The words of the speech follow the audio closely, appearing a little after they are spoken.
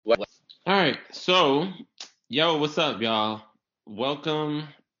What? All right, so yo, what's up, y'all? Welcome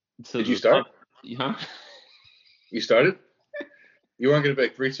to Did you the start? huh? You started? You weren't gonna be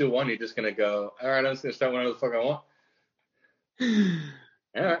like three, two, one. You're just gonna go. All right, I'm just gonna start whenever the fuck I want.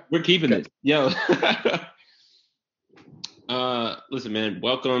 All right. We're keeping Okay. this, yo. Listen, man.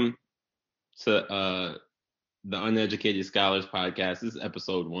 Welcome to the Uneducated Scholars podcast. This is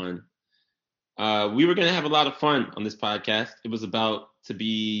episode 1. We were gonna have a lot of fun on this podcast. It was about to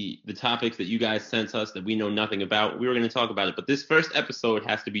be the topics that you guys sent us that we know nothing about. We were gonna talk about it, but this first episode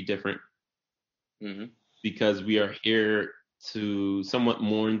has to be different Mm-hmm. because we are here to somewhat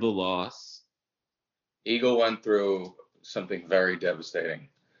mourn the loss. Eagle went through something very devastating.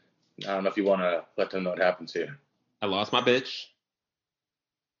 I don't know if you want to let them know what happened to you. I lost my bitch.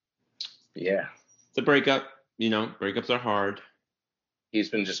 Yeah. It's a breakup. Breakups are hard. He's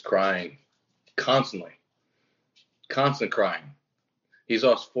been just crying constantly, constant crying. He's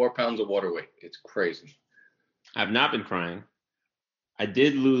lost 4 pounds of water weight. It's crazy. I've not been crying. I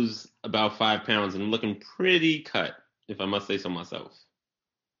did lose about 5 pounds and I'm looking pretty cut, if I must say so myself.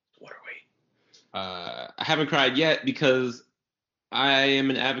 Water weight. I haven't cried yet because I am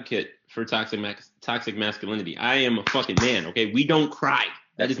an advocate for toxic masculinity. I am a fucking man, okay? We don't cry.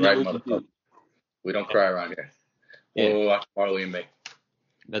 That That's is not right, what we motherfucker. do. We don't cry around here. Yeah, We'll watch Marley and me.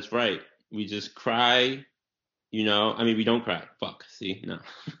 that's right. We just cry, we don't cry. Fuck, see? No.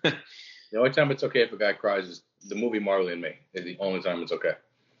 The only time it's okay if a guy cries is the movie Marley and Me. Is the only time it's okay.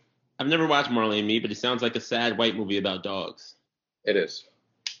 I've never watched Marley and Me, but it sounds like a sad white movie about dogs. It is.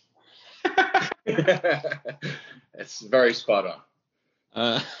 It's very spot on.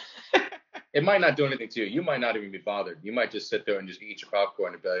 uh, It might not do anything to you. You might not even be bothered. You might just sit there and just eat your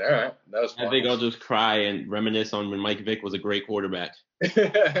popcorn and be like, all right, that was I fun. think I'll just cry and reminisce on when Mike Vick was a great quarterback.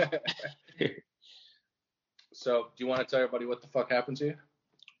 So, do you want to tell everybody what the fuck happened to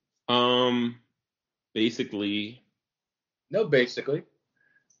you? Um, Basically, No, basically.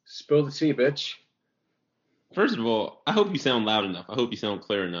 Spill the tea, bitch. first of all, I hope you sound loud enough. I hope you sound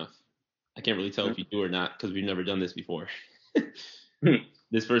clear enough. I can't really tell if you do or not because we've never done this before.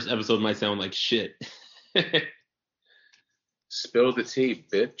 This first episode might sound like shit. Spill the tea,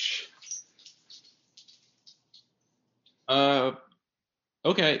 bitch. uh,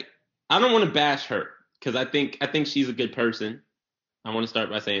 okay. I don't want to bash her because I think she's a good person. I want to start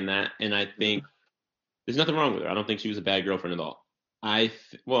by saying that, and I think there's nothing wrong with her. I don't think she was a bad girlfriend at all.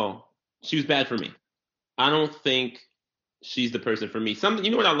 Well, she was bad for me. I don't think she's the person for me. Something,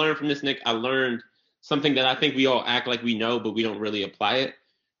 you know what I learned from this, Nick? I learned something that I think we all act like we know, but we don't really apply it,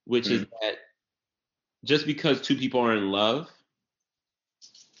 which is that just because two people are in love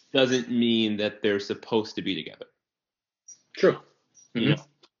doesn't mean that they're supposed to be together. True. You know,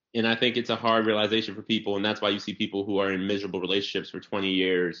 and I think it's a hard realization for people, and that's why you see people who are in miserable relationships for 20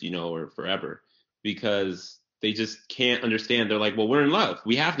 years, or forever, because they just can't understand. They're like, well, we're in love.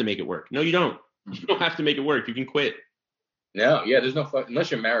 We have to make it work. No, you don't. You don't have to make it work. You can quit. No, yeah, there's no fuck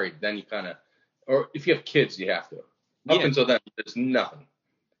unless you're married, then you kind of, or if you have kids, you have to. Up Yeah. until then, there's nothing.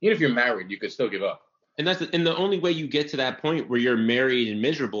 Even if you're married, you could still give up. And the only way you get to that point where you're married and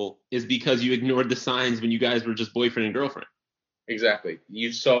miserable is because you ignored the signs when you guys were just boyfriend and girlfriend. Exactly.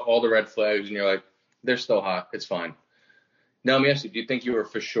 You saw all the red flags, and you're like, they're still hot. It's fine. Now, let me ask you: do you think you were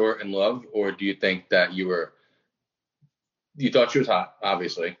for sure in love, or do you think that you thought she was hot,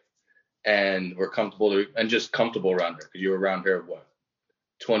 obviously, and were comfortable and just comfortable around her because you were around her what,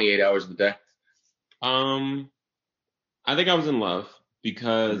 28 hours of the day? Um, I think I was in love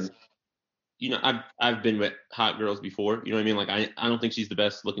because I've been with hot girls before. You know what I mean? Like I don't think she's the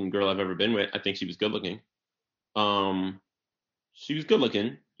best looking girl I've ever been with. I think she was good looking. Um, she was good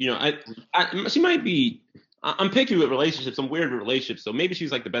looking. She might be. I'm picky with relationships. I'm weird with relationships. So maybe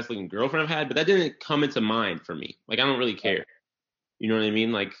she's like the best looking girlfriend I've had, but that didn't come into mind for me. Like I don't really care. You know what I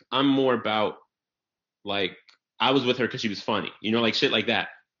mean? Like I'm more about like I was with her because she was funny. Like shit like that.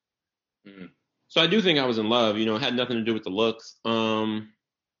 Mm-hmm. So I do think I was in love. It had nothing to do with the looks.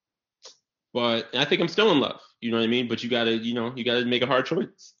 But I think I'm still in love. You know what I mean? But you gotta make a hard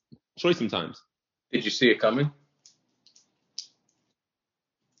choice sometimes. Did you see it coming?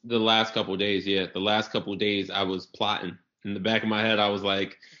 The last couple of days, yeah. The last couple of days I was plotting. In the back of my head, I was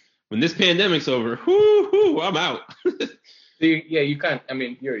like, when this pandemic's over, whoo, I'm out. Yeah, you kind of, I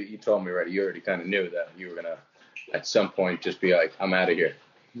mean, you told me already, you already kind of knew that you were going to, at some point, just be like, I'm out of here.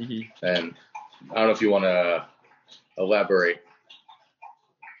 Mm-hmm. And I don't know if you want to elaborate.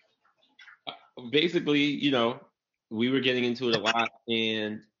 Basically, we were getting into it a lot,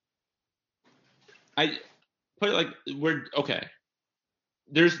 and I put it we're okay.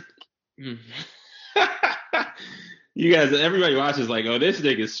 There's, You guys, everybody watches like, oh, this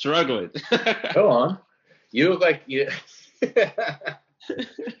nigga's struggling. Go on. You look like you.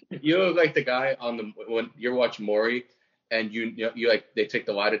 You look like the guy on the when you're watching Maury, and you like they take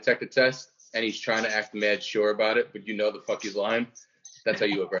the lie detector test, and he's trying to act mad sure about it, but you know the fuck he's lying. That's how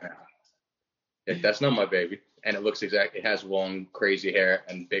you look right now. Like, that's not my baby, and it looks exact. It has long, crazy hair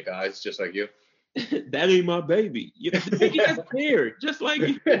and big eyes, just like you. That ain't my baby. You know, the baby has hair, just like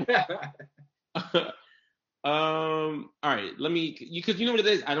you. All right, let me, because you know what it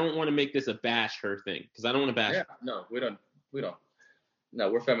is. I don't want to make this a bash her thing, because I don't want to bash. Yeah, no, we don't.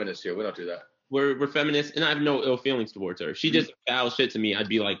 No, we're feminists here. We don't do that. We're feminists, and I have no ill feelings towards her. If she did some foul shit to me, I'd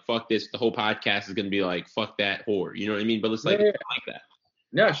be like, fuck this. The whole podcast is gonna be like, fuck that whore. You know what I mean? But it's like, Yeah. It's not like that.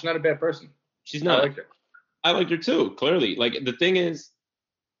 No, she's not a bad person. She's not. I like her. I like her too. Clearly, like the thing is,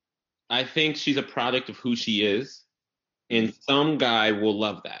 I think she's a product of who she is, and some guy will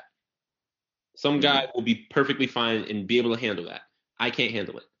love that. Some guy will be perfectly fine and be able to handle that. I can't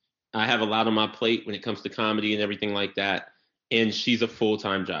handle it. I have a lot on my plate when it comes to comedy and everything like that. And she's a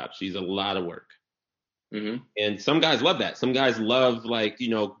full-time job. She's a lot of work. Mm-hmm. And some guys love that. Some guys love, like, you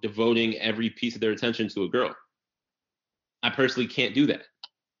know, devoting every piece of their attention to a girl. I personally can't do that.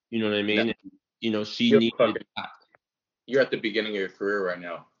 You know what I mean? No. And, you know, she needs it. You're at the beginning of your career right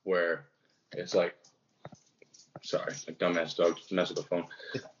now where it's like, sorry, a dumbass dog just messed with the phone.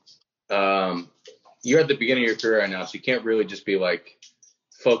 You're at the beginning of your career right now, so you can't really just be like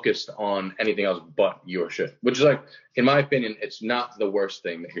focused on anything else but your shit. Which is like, in my opinion, it's not the worst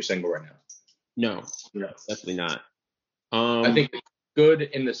thing that you're single right now. No, definitely not. I think it's good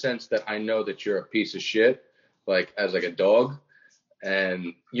in the sense that I know that you're a piece of shit, like as like a dog,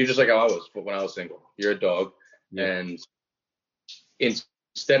 and you're just like how I was when I was single. You're a dog, and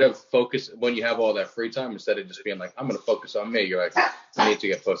instead of when you have all that free time, instead of just being like, I'm gonna focus on me, you're like, I need to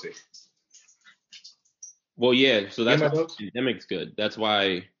get pussy. Well, yeah, so that's why the pandemic's good. That's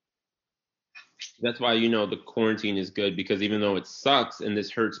why, you know, the quarantine is good, because even though it sucks and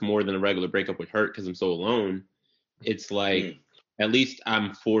this hurts more than a regular breakup would hurt because I'm so alone, it's like, at least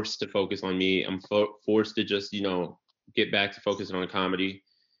I'm forced to focus on me. I'm forced to just, you know, get back to focusing on comedy.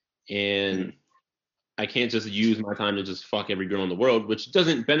 And I can't just use my time to just fuck every girl in the world, which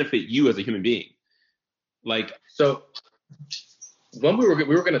doesn't benefit you as a human being. Like, so when we were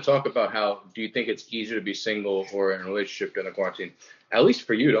going to talk about how do you think it's easier to be single or in a relationship during the quarantine? At least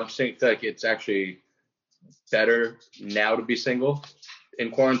for you, don't you think like it's actually better now to be single in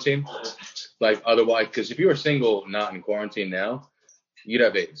quarantine? Like otherwise, because if you were single not in quarantine now, you'd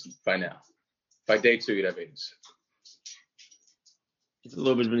have AIDS by now. By day 2, you'd have AIDS. It's a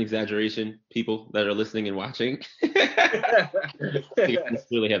little bit of an exaggeration, people that are listening and watching. I think I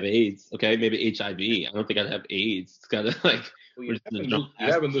really have AIDS. Okay, maybe HIV. I don't think I'd have AIDS. It's kind of like, well, you've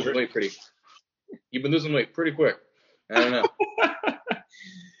been losing weight pretty. You've been losing weight pretty quick. I don't know.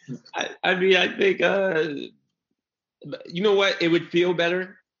 I mean, I think you know what? It would feel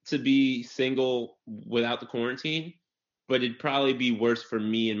better to be single without the quarantine, but it'd probably be worse for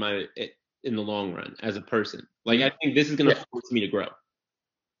me in the long run as a person. Like, I think this is gonna force me to grow.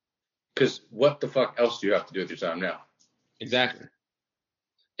 Because what the fuck else do you have to do with your time now? Exactly.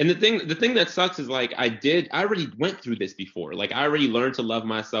 And the thing that sucks is like I already went through this before. Like I already learned to love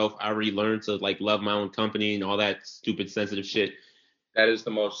myself. I already learned to like love my own company and all that stupid sensitive shit. That is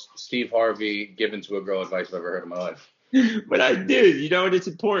the most Steve Harvey given to a girl advice I've ever heard in my life. But I did, you know, and it's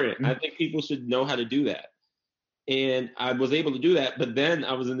important. I think people should know how to do that. And I was able to do that, but then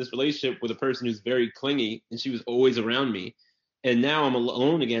I was in this relationship with a person who's very clingy, and she was always around me. And now I'm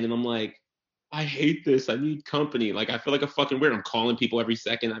alone again, and I'm like, I hate this. I need company. Like, I feel like a fucking weird. I'm calling people every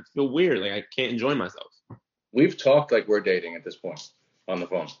second. I feel weird. Like, I can't enjoy myself. We've talked like we're dating at this point on the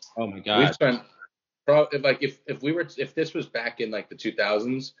phone. Oh my God. We've spent probably like if this was back in like the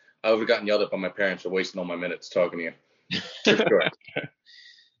 2000s, I would have gotten yelled at by my parents for wasting all my minutes talking to you. For sure.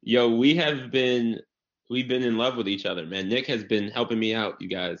 Yo, we've been in love with each other, man. Nick has been helping me out, you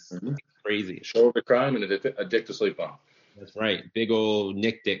guys. Mm-hmm. Crazy. Shoulder crime and a dick to sleep on. That's right. Big old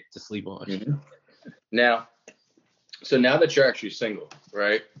Nick dick to sleep on. Mm-hmm. Now that you're actually single,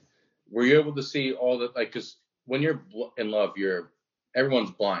 right? Were you able to see all the, like, because when you're in love,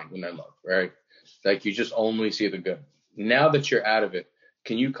 everyone's blind when they're in love, right? Like, you just only see the good. Now that you're out of it,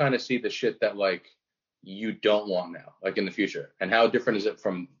 can you kind of see the shit that, like, you don't want now, like in the future? And how different is it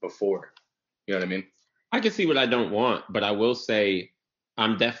from before? You know what I mean? I can see what I don't want, but I will say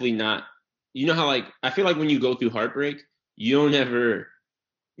I'm definitely not, you know how, like, I feel like when you go through heartbreak, you don't ever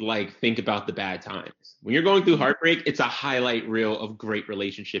like think about the bad times. When you're going through heartbreak, it's a highlight reel of great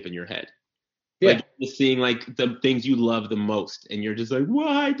relationship in your head. Yeah. Like just seeing like the things you love the most, and you're just like,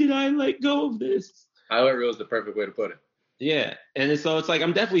 why did I let go of this? Highlight reel is the perfect way to put it. Yeah, and so it's like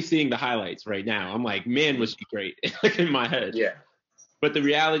I'm definitely seeing the highlights right now. I'm like, man, was she great in my head. Yeah. But the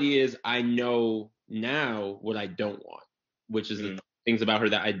reality is, I know now what I don't want, which is the things about her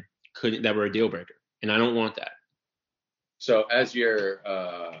that I couldn't, that were a deal breaker, and I don't want that. So as your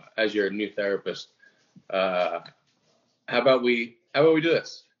new therapist, how about we do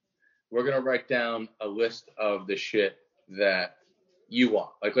this? We're gonna write down a list of the shit that you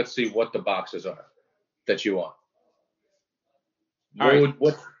want. Like, let's see what the boxes are that you want. All right.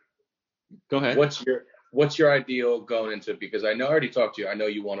 Go ahead. What's your ideal going into it? Because I already talked to you. I know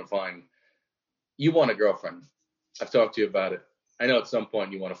you want a girlfriend. I've talked to you about it. I know at some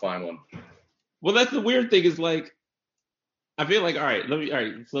point you want to find one. Well, that's the weird thing is like, I feel like, all right.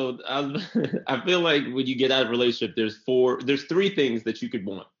 So I feel like when you get out of a relationship, there's three things that you could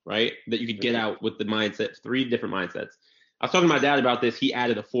want, right? That you could get out with the mindset, three different mindsets. I was talking to my dad about this. He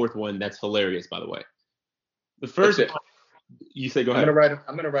added a fourth one that's hilarious, by the way. The first one, you say, go ahead.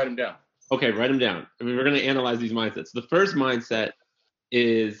 I'm gonna write them down. Okay, write them down. I mean, we're gonna analyze these mindsets. The first mindset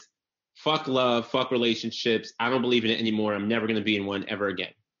is fuck love, fuck relationships. I don't believe in it anymore. I'm never gonna be in one ever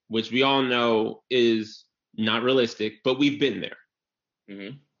again, which we all know is not realistic, but we've been there.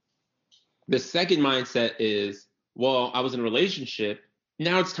 Mm-hmm. The second mindset is, well, I was in a relationship.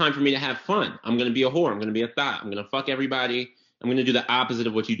 Now it's time for me to have fun. I'm going to be a whore. I'm going to be a thot. I'm going to fuck everybody. I'm going to do the opposite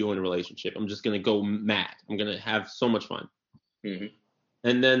of what you do in a relationship. I'm just going to go mad. I'm going to have so much fun. Mm-hmm.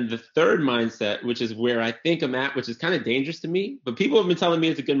 And then the third mindset, which is where I think I'm at, which is kind of dangerous to me, but people have been telling me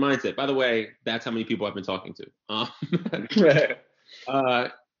it's a good mindset. By the way, that's how many people I've been talking to.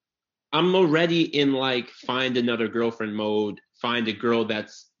 I'm already in like find another girlfriend mode, find a girl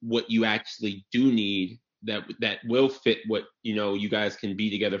that's what you actually do need, that will fit what, you guys can be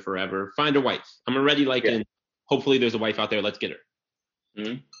together forever. Find a wife. I'm already like in, hopefully there's a wife out there, let's get her.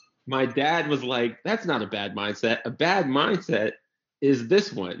 Mm-hmm. My dad was like, that's not a bad mindset. A bad mindset is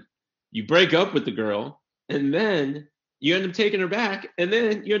this one. You break up with the girl and then you end up taking her back, and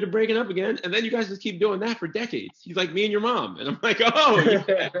then you end up breaking up again, and then you guys just keep doing that for decades. He's like, me and your mom. And I'm like, oh,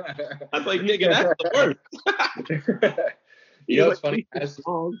 yeah. I was like, nigga, that's the worst. It's funny.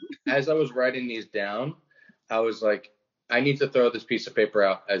 As I was writing these down, I was like, I need to throw this piece of paper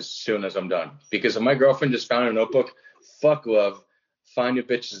out as soon as I'm done. Because if my girlfriend just found a notebook, fuck love, find new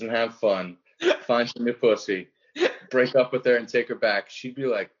bitches and have fun, find some new pussy, break up with her and take her back, she'd be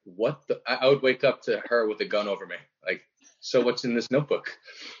like, what the? I would wake up to her with a gun over me. Like, so what's in this notebook?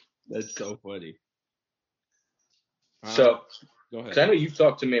 That's so funny. So, go ahead. 'Cause I know you've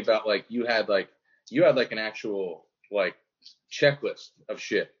talked to me about like you had an actual like checklist of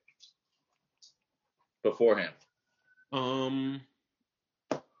shit beforehand.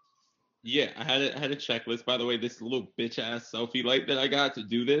 Yeah, I had a checklist. By the way, this little bitch ass selfie light that I got to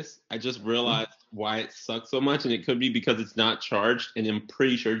do this, I just realized why it sucks so much, and it could be because it's not charged, and I'm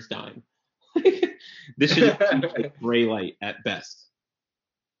pretty sure it's dying. This should be a gray light at best.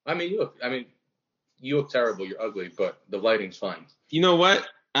 I mean, you look terrible. You're ugly, but the lighting's fine. You know what?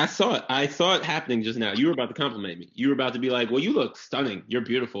 I saw it happening just now. You were about to compliment me. You were about to be like, well, you look stunning. You're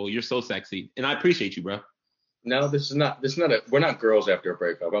beautiful. You're so sexy. And I appreciate you, bro. No, we're not girls after a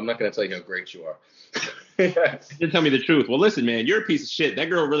breakup. I'm not going to tell you how great you are. You didn't tell me the truth. Well, listen, man, you're a piece of shit. That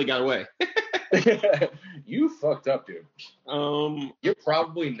girl really got away. You fucked up, dude. You're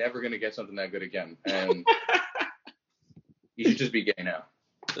probably never going to get something that good again. And you should just be gay now.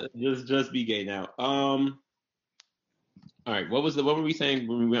 Just be gay now. All right. What were we saying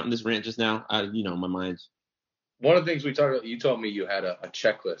when we went on this rant just now? My mind. One of the things we talked about, you told me you had a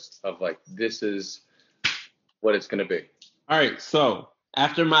checklist of like, this is what it's going to be. All right. So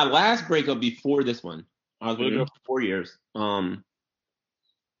after my last breakup before this one, I was with a girl for 4 years.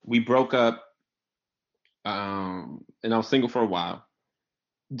 We broke up, and I was single for a while.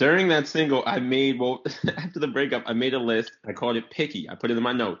 During that single, after the breakup, I made a list. I called it Picky. I put it in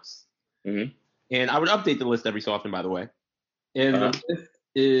my notes. Mm-hmm. And I would update the list every so often, by the way. And the list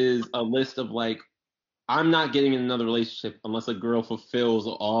is a list of like, I'm not getting in another relationship unless a girl fulfills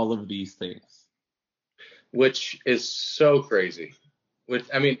all of these things. Which is so crazy.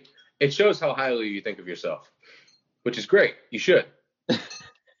 It shows how highly you think of yourself, which is great. You should.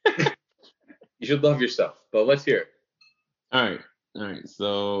 You should love yourself. But let's hear it. All right.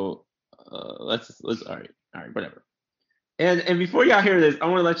 So let's all right, whatever. And before y'all hear this, I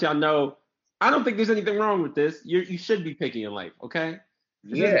want to let y'all know, I don't think there's anything wrong with this. You should be picky in life, okay?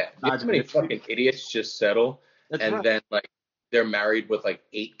 Yeah. How many fucking idiots just settle then like they're married with like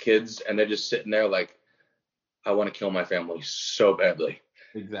 8 kids and they're just sitting there like, I want to kill my family so badly.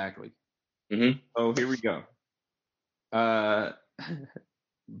 Exactly. Mm-hmm. Oh, here we go.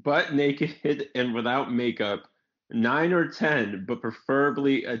 butt naked and without makeup, 9 or 10, but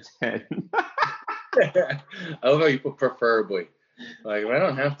preferably a 10. I love how you put preferably. Like, I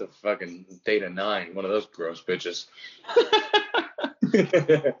don't have to fucking date a 9, one of those gross bitches.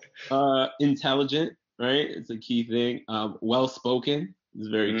 Intelligent, right? It's a key thing. Well spoken is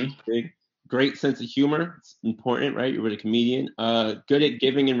a very key thing. Great sense of humor. It's important, right? You're a comedian. Good at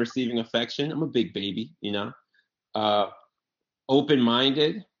giving and receiving affection. I'm a big baby, you know.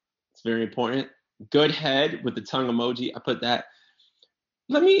 Open-minded. It's very important. Good head with the tongue emoji. I put that.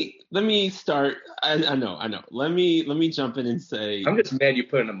 Let me start. I know. Let me jump in and say. I'm just mad you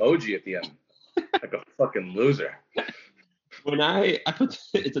put an emoji at the end, like a fucking loser. When I put,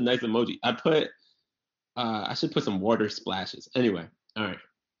 it's a nice emoji. I should put some water splashes. Anyway, all right.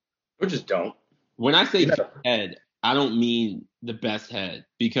 Or just don't. When I say head, I don't mean the best head,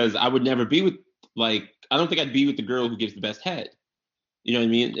 because I would never be with, like, I don't think I'd be with the girl who gives the best head. You know what I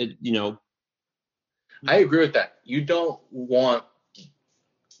mean? You know. I agree with that. You don't want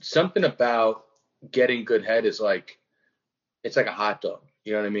something about getting good head is like, it's like a hot dog.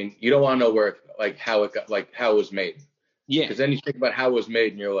 You know what I mean? You don't want to know where, like, how it got, like, how it was made. Yeah. Because then you think about how it was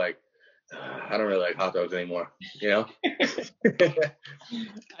made and you're like, I don't really like hot dogs anymore. You know?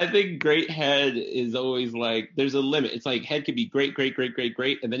 I think great head is always like, there's a limit. It's like head could be great,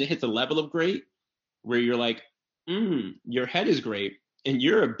 and then it hits a level of great where you're like, your head is great and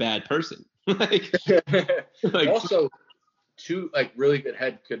you're a bad person. like also, too, like, really good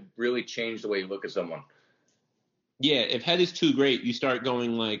head could really change the way you look at someone. Yeah, if head is too great, you start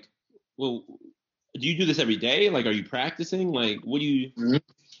going like, well, do you do this every day? Like, are you practicing? Like, what do you?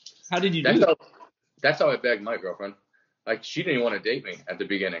 How did you do that? That's how I begged my girlfriend. Like, she didn't even want to date me at the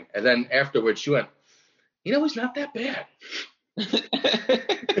beginning, and then afterwards she went, you know, he's not that bad.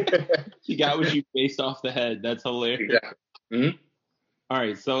 She got what you based off the head. That's hilarious. Exactly. Mm-hmm. All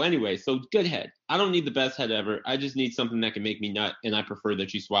right. So anyway, so good head. I don't need the best head ever. I just need something that can make me nut, and I prefer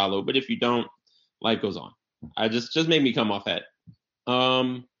that you swallow. But if you don't, life goes on. I just make me come off head.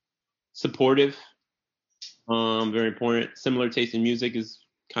 Supportive. Very important. Similar taste in music is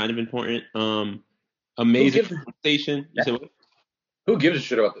kind of important. Amazing conversation. Who gives a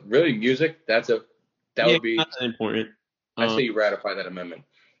shit about that? Really, music? That would be not that important. I say you ratify that amendment.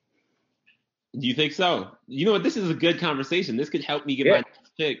 Do you think so? You know what? This is a good conversation. This could help me get my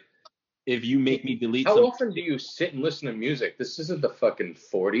next pick if you make me delete. How often do you sit and listen to music? This isn't the fucking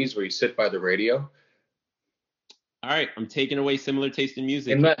 40s where you sit by the radio. All right, I'm taking away similar taste in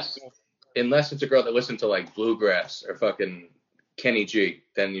music. Unless it's a girl that listens to like bluegrass or fucking Kenny G,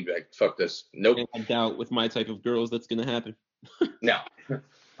 then you'd be like, fuck this. Nope. And I doubt with my type of girls that's gonna happen. No.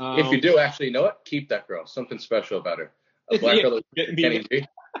 If you do, actually, you know what? Keep that girl. Something special about her. A black girl that Kenny G.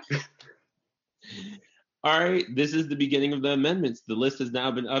 All right, this is the beginning of the amendments. The list has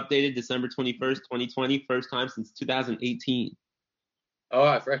now been updated December 21st, 2020, first time since 2018. Oh,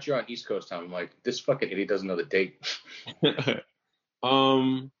 I forgot you're on East Coast time. I'm like, this fucking idiot doesn't know the date.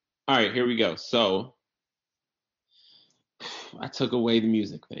 All right, here we go. So I took away the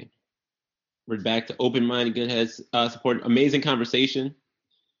music thing. We're back to open-minded, good heads, support, amazing conversation.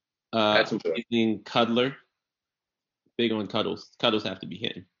 That's amazing cuddler. Big on cuddles. Cuddles have to be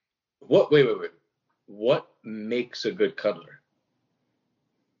hitting. What? Wait. What makes a good cuddler?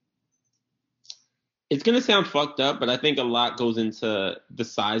 It's going to sound fucked up, but I think a lot goes into the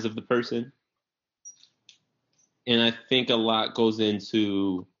size of the person. And I think a lot goes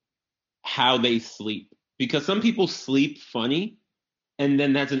into how they sleep. Because some people sleep funny, and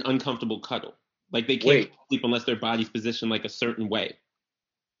then that's an uncomfortable cuddle. Like, they can't sleep unless their body's positioned like a certain way.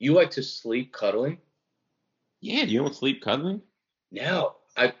 You like to sleep cuddling? Yeah, you don't sleep cuddling? No.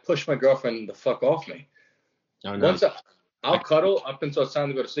 I push my girlfriend the fuck off me. Oh, no. I'll cuddle up until it's time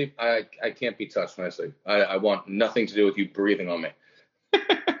to go to sleep. I can't be touched when I sleep. I want nothing to do with you breathing on me.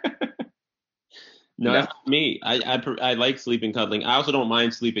 No, that's me. I like sleeping cuddling. I also don't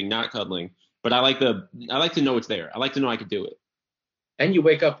mind sleeping not cuddling, but I like to know it's there. I like to know I could do it. And you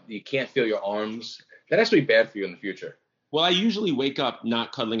wake up, you can't feel your arms. That has to be bad for you in the future. Well, I usually wake up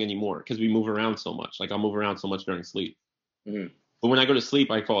not cuddling anymore because we move around so much. Like, I'll move around so much during sleep. Mm-hmm. But when I go to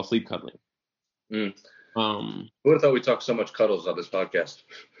sleep, I fall asleep cuddling. Mm. Who would have thought we talked so much cuddles on this podcast?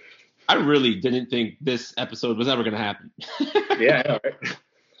 I really didn't think this episode was ever going to happen. Yeah, I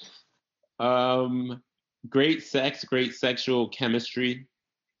know, right? Great sex, great sexual chemistry.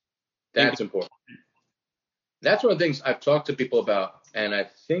 That's important. That's one of the things I've talked to people about, and I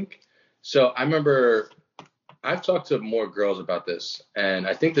think so. I remember I've talked to more girls about this, and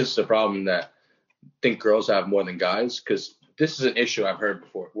I think this is a problem that I think girls have more than guys, because this is an issue I've heard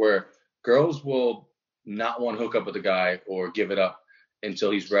before, where girls will not want to hook up with a guy or give it up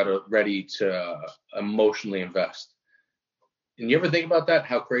until he's ready to emotionally invest. And you ever think about that,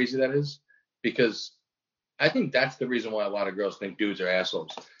 how crazy that is? Because I think that's the reason why a lot of girls think dudes are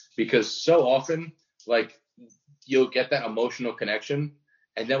assholes. Because so often, like, you'll get that emotional connection,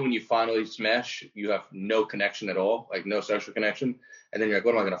 and then when you finally smash, you have no connection at all, like no sexual connection. And then you're like,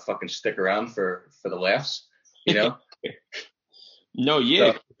 what am I gonna fucking stick around for the laughs? You know? No,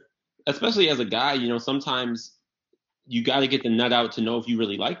 yeah. So, Especially as a guy, you know, sometimes you got to get the nut out to know if you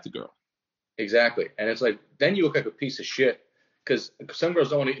really like the girl. exactly. And it's like, then you look like a piece of shit. Because some girls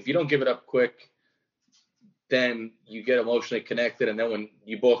don't, if you don't give it up quick, then you get emotionally connected. And then when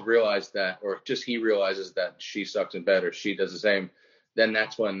you both realize that, or just he realizes that she sucks in bed or she does the same, then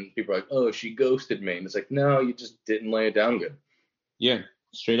that's when people are like, oh, she ghosted me. And it's like, no, you just didn't lay it down good. Yeah,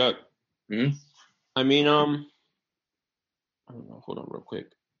 straight up. Mm-hmm. I mean, I don't know. Hold on real quick.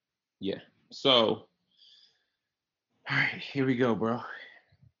 Yeah. So, all right, here we go, bro.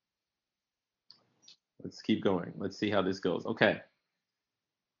 Let's keep going. Let's see how this goes. Okay.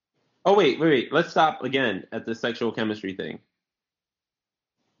 Oh, wait. Let's stop again at the sexual chemistry thing.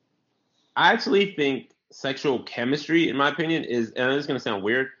 I actually think sexual chemistry, in my opinion, is, and it's going to sound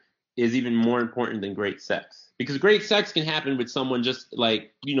weird, is even more important than great sex. Because great sex can happen with someone just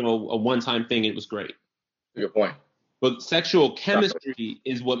like, you know, a one-time thing. It was great. Good point. But sexual chemistry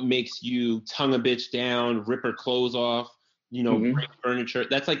is what makes you tongue a bitch down, rip her clothes off, you know, break furniture.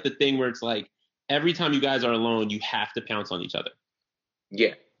 That's like the thing where it's like every time you guys are alone, you have to pounce on each other.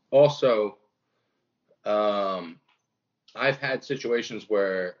 Yeah. Also, I've had situations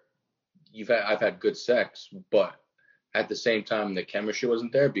where I've had good sex, but at the same time the chemistry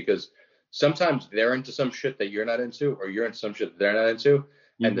wasn't there because sometimes they're into some shit that you're not into, or you're into some shit that they're not into,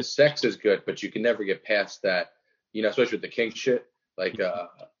 and the sex is good, but you can never get past that, you know, especially with the kink shit. Like,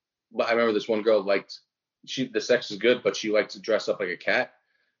 but I remember this one girl the sex is good, but she liked to dress up like a cat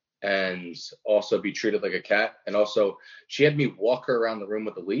and also be treated like a cat. And also, she had me walk her around the room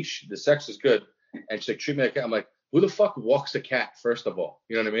with a leash. The sex is good, and she's like, treat me like a cat. I'm like, who the fuck walks a cat? First of all,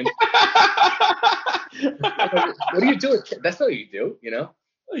 you know what I mean? Like, what do you do? That's not what you do, you know?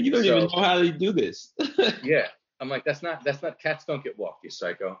 You don't even know how to do this. Yeah, I'm like, that's not cats don't get walked, you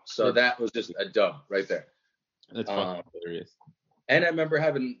psycho. So that was just a dub right there. That's fucking hilarious. And I remember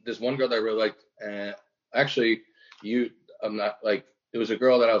having this one girl that I really liked. Actually, I'm not like, it was a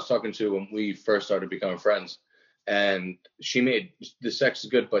girl that I was talking to when we first started becoming friends, and she made the sex is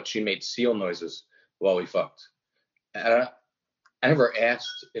good, but she made seal noises while we fucked. And I never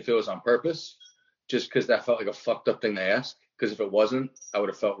asked if it was on purpose, just because that felt like a fucked up thing to ask. Because if it wasn't, I would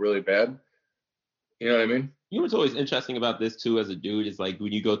have felt really bad. You know what I mean? You know what's always interesting about this too, as a dude, is like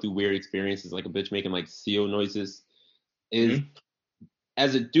when you go through weird experiences, like a bitch making like seal noises, is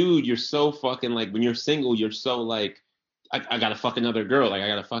as a dude, you're so fucking like, when you're single, you're so like, I gotta fuck another girl, like I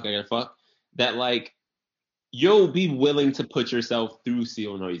gotta fuck, that like you'll be willing to put yourself through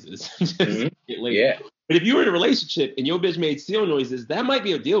seal noises. Yeah. But if you were in a relationship and your bitch made seal noises, that might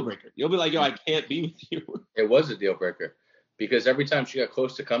be a deal breaker. You'll be like, yo, I can't be with you. It was a deal breaker because every time she got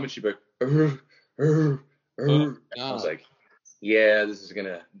close to coming, she'd be like, I was like, yeah, this is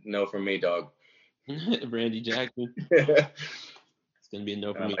gonna no from me, dog. Randy Jackson. It's gonna be a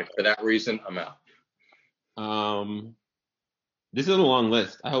no from me. Like, for that reason, I'm out. This is a long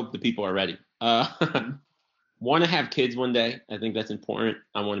list. I hope the people are ready. Want to have kids one day. I think that's important.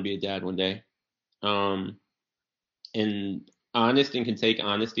 I want to be a dad one day. And honest and can take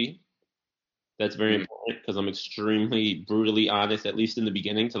honesty. That's very important because I'm extremely brutally honest, at least in the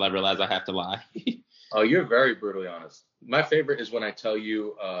beginning, till I realize I have to lie. Oh, you're very brutally honest. My favorite is when I tell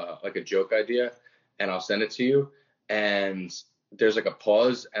you like a joke idea and I'll send it to you and there's like a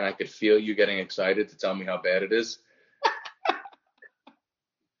pause and I could feel you getting excited to tell me how bad it is.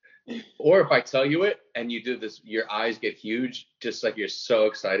 Or if I tell you it and you do this, your eyes get huge, just like you're so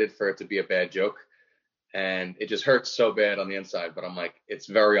excited for it to be a bad joke. And it just hurts so bad on the inside, but I'm like, it's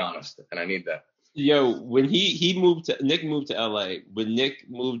very honest and I need that. Yo, when Nick moved to LA, when Nick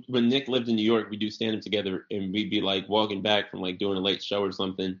lived in New York, we do stand up together and we'd be like walking back from like doing a late show or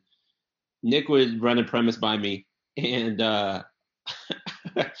something. Nick would run a premise by me and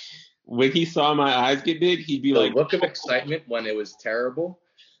when he saw my eyes get big, he'd be like, look of excitement when it was terrible.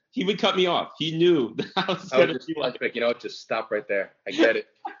 He would cut me off. He knew that I was going to be like, you know, just stop right there. I get it.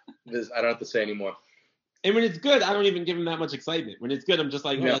 I don't have to say anymore. And when it's good, I don't even give him that much excitement. When it's good, I'm just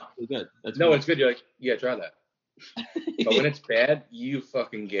like, oh, that's really good. That's no, it's good. You're like, yeah, try that. But when it's bad, you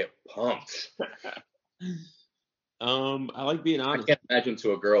fucking get pumped. I like being honest. I can't imagine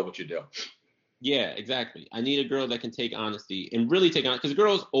to a girl what you do. Yeah, exactly. I need a girl that can take honesty and really take on, because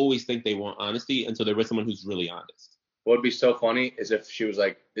girls always think they want honesty until they're with someone who's really honest. What would be so funny is if she was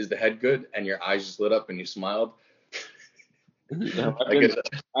like, "Is the head good?" and your eyes just lit up and you smiled. No,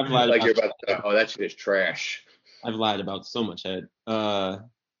 I've lied Like you're about. about to, oh, that shit is trash. I've lied about so much head.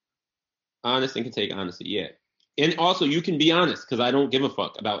 Honest and can take honesty, yeah. And also, you can be honest because I don't give a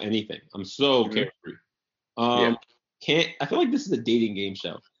fuck about anything. I'm so Mhm. carefree. Yeah. I feel like this is a dating game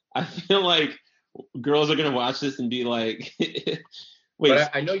show. I feel like girls are gonna watch this and be like, wait,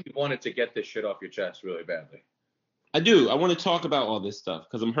 But I know you wanted to get this shit off your chest really badly. I do. I want to talk about all this stuff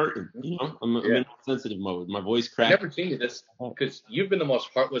because I'm hurting. You know, I'm Yeah. in sensitive mode. My voice I've cracked. never seen you this because you've been the most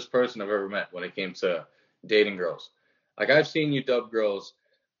heartless person I've ever met when it came to dating girls. Like I've seen you dub girls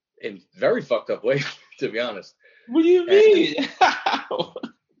in very fucked up ways, to be honest. What do you And mean?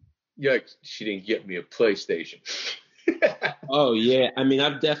 you're like, she didn't get me a PlayStation. Oh yeah. I mean,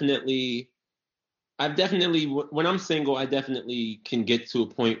 I've definitely, when I'm single, I definitely can get to a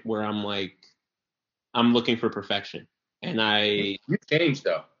point where I'm like, I'm looking for perfection, and You changed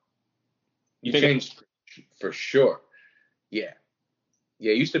though. You You think changed for sure. Yeah.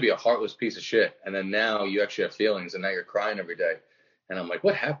 Yeah, you used to be a heartless piece of shit, and then now you actually have feelings, and now you're crying every day. And I'm like,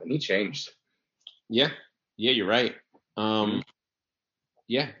 what happened? He changed. Yeah, you're right. Mhm.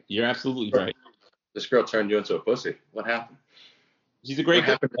 Yeah, you're absolutely right. This girl turned you into a pussy. What happened? She's a What great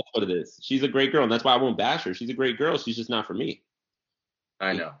girl. happened? That's what it is. She's a great girl, and that's why I won't bash her. She's a great girl. She's just not for me.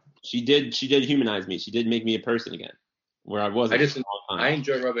 I know. She did humanize me. She did make me a person again, where I I wasn't just for a long I time.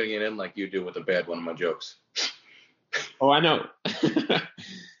 enjoy rubbing it in like you do with a bad one of my jokes. Oh, I know.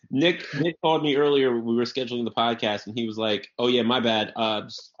 Nick called me earlier. We were scheduling the podcast, and he was like, "Oh yeah, my bad.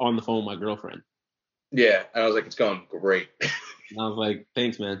 Just on the phone with my girlfriend." Yeah, and I was like, it's going great. And I was like,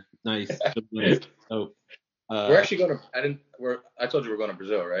 "Thanks, man. Nice." So, We're actually going to. I told you we're going to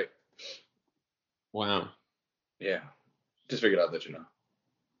Brazil, right? wow. Yeah. Just figured I'd let you know.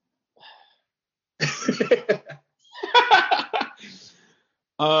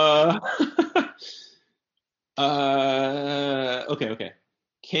 uh, okay.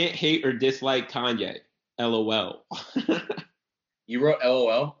 Can't hate or dislike Kanye. LOL. You wrote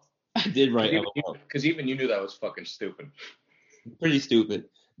LOL? I did write LOL. Because even you knew that was fucking stupid. Pretty stupid.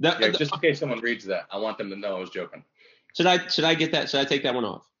 Yeah, just in case someone reads that, I want them to know I was joking. Should I get that? Should I take that one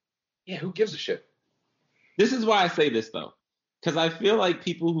off? Yeah, who gives a shit? This is why I say this though, because I feel like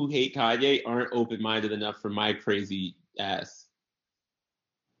people who hate Kanye aren't open-minded enough for my crazy ass.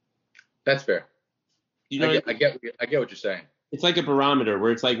 That's fair. You know, I get what you're saying. It's like a barometer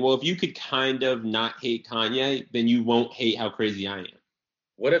where it's like, well, if you could kind of not hate Kanye, then you won't hate how crazy I am.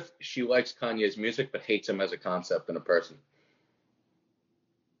 What if she likes Kanye's music but hates him as a concept and a person?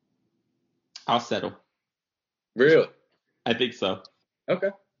 I'll settle. Really? I think so. Okay.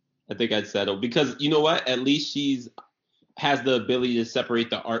 I think I'd settle because you know what? At least has the ability to separate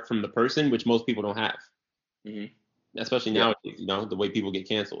the art from the person, which most people don't have. Mm-hmm. Especially Yeah. nowadays, you know, the way people get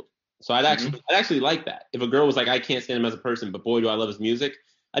canceled. So I'd actually like that. If a girl was like, I can't stand him as a person, but boy, do I love his music,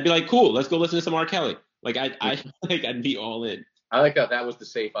 I'd be like, cool, let's go listen to some R. Kelly. Like I'd be all in. I like how that was the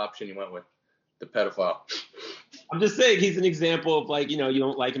safe option you went with, the pedophile. I'm just saying he's an example of like, you know, you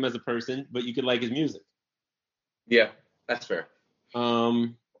don't like him as a person, but you could like his music. Yeah, that's fair.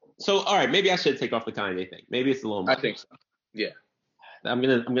 So all right, maybe I should take off the Kanye thing. Maybe it's a little much. I think so. Yeah. I'm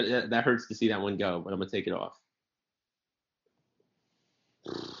gonna that hurts to see that one go, but I'm gonna take it off.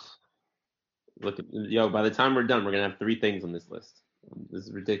 Look, by the time we're done, we're gonna have 3 things on this list. This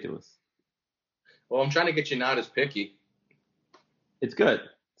is ridiculous. Well, I'm trying to get you not as picky. It's good.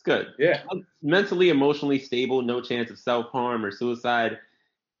 It's good. Yeah. I'm mentally, emotionally stable, no chance of self-harm or suicide.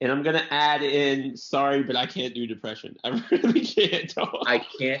 And I'm gonna add in, sorry, but I can't do depression. I really can't. I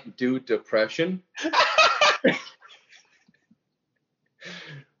can't do depression.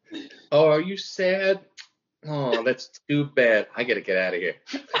 Oh, are you sad? Oh, that's too bad. I gotta get out of here.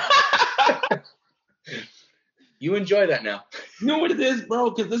 You enjoy that now. You know what it is, bro?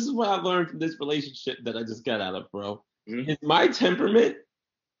 Because this is what I learned from this relationship that I just got out of, bro. Mm-hmm. Is my temperament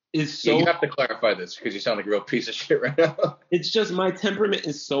is so. Yeah, you have to clarify this because you sound like a real piece of shit right now. It's just my temperament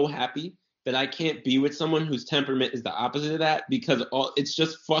is so happy that I can't be with someone whose temperament is the opposite of that because it's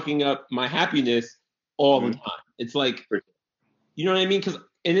just fucking up my happiness all the time. It's like, you know what I mean?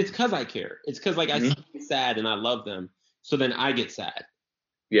 And it's because I care. It's because like I see them sad and I love them, so then I get sad.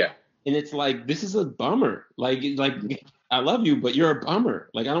 Yeah. And it's like, this is a bummer. Like I love you, but you're a bummer.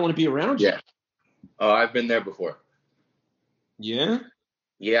 Like I don't want to be around you. Yeah. Oh, I've been there before. Yeah?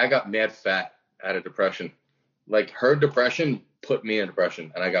 Yeah, I got mad fat out of depression. Like her depression put me in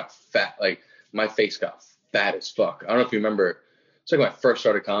depression and I got fat. Like my face got fat as fuck. I don't know if you remember. It's like when I first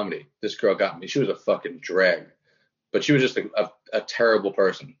started comedy. This girl got me. She was a fucking drag. But she was just a terrible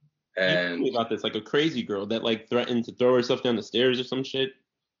person. You told And me about this, like a crazy girl that like threatened to throw herself down the stairs or some shit.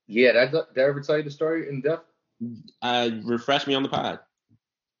 yeah, did I ever tell you the story in depth? Refresh me on the pod.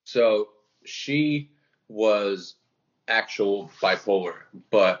 So she was actual bipolar,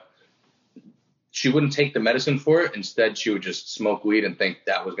 but she wouldn't take the medicine for it. Instead, she would just smoke weed and think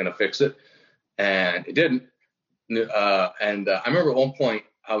that was going to fix it. And it didn't. I remember at one point,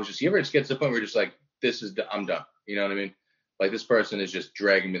 you ever just get to the point where you're just like, I'm done. You know what I mean? Like, this person is just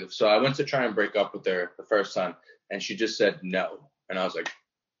dragging me. So I went to try and break up with her the first time, and she just said no. And I was like,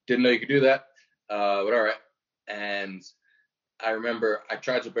 didn't know you could do that. But all right. And I remember I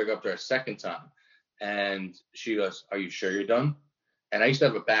tried to break up to her a second time, and she goes, "Are you sure you're done?" And I used to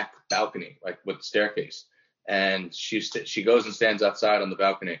have a back balcony, like with the staircase. And she goes and stands outside on the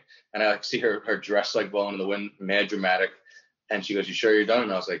balcony, and I like see her dress like blowing in the wind, mad dramatic. And she goes, "You sure you're done?"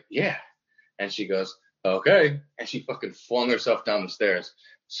 And I was like, "Yeah." And she goes, "Okay." And she fucking flung herself down the stairs.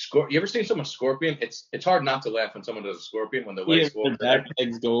 You ever seen someone scorpion? It's hard not to laugh when someone does a scorpion when the legs go over. Their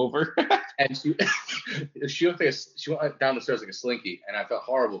legs go over. And she went down the stairs like a slinky, and I felt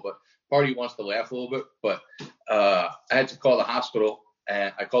horrible. But part of you wants to laugh a little bit. But I had to call the hospital,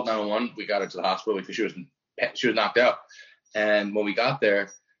 and I called 911. We got her to the hospital because she was knocked out. And when we got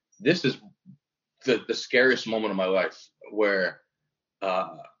there, this is the scariest moment of my life, where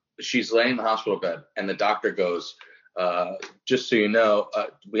she's laying in the hospital bed, and the doctor goes, "Just so you know,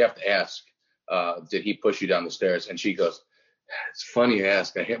 we have to ask, did he push you down the stairs?" And she goes, "It's funny you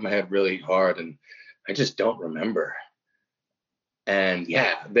ask. I hit my head really hard, and I just don't remember." And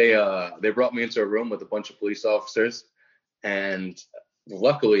yeah, they brought me into a room with a bunch of police officers, and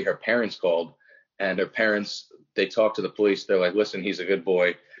luckily her parents called, and her parents, they talked to the police. They're like, "Listen, he's a good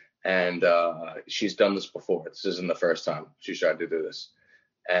boy, and she's done this before. This isn't the first time she's tried to do this."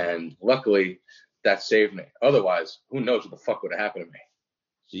 And luckily, that saved me. Otherwise, who knows what the fuck would have happened to me.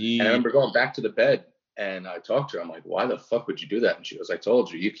 Jeez. And I remember going back to the bed, and I talked to her. I'm like, "Why the fuck would you do that?" And she goes, "I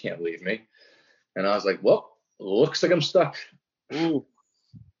told you, you can't leave me." And I was like, "Well, looks like I'm stuck." Ooh.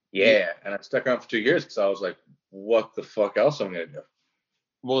 Yeah. And I stuck around for 2 years because I was like, what the fuck else am I going to do?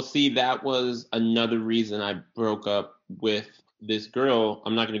 Well, see, that was another reason I broke up with this girl.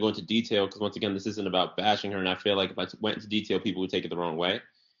 I'm not going to go into detail because, once again, this isn't about bashing her, and I feel like if I went into detail, people would take it the wrong way.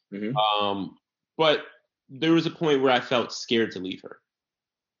 Mm-hmm. But there was a point where I felt scared to leave her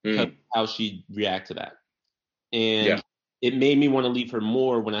because of how she'd react to that. And it made me want to leave her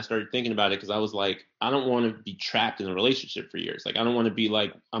more when I started thinking about it, because I was like, I don't want to be trapped in a relationship for years. Like, I don't want to be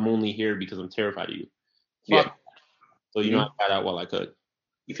like, I'm only here because I'm terrified of you. Fuck. So, I got out while I could.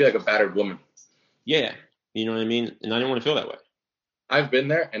 You feel like a battered woman. Yeah. You know what I mean? And I didn't want to feel that way. I've been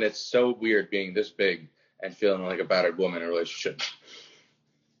there, and it's so weird being this big and feeling like a battered woman in a relationship.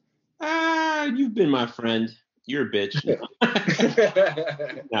 You've been my friend. You're a bitch.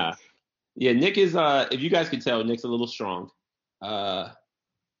 Nah. Yeah, Nick is, if you guys could tell, Nick's a little strong.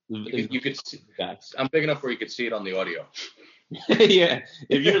 You could see, I'm big enough where you could see it on the audio. Yeah,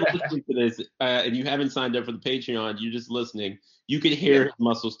 if you're listening to this and you haven't signed up for the Patreon, you're just listening, you could hear his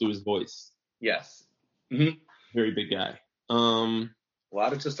muscles through his voice. Yes. Mm-hmm. Very big guy. A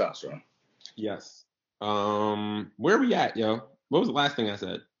lot of testosterone. Yes. Where are we at, yo? What was the last thing I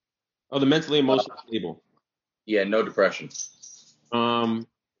said? Oh, the mentally emotionally stable. Yeah, no depression. It's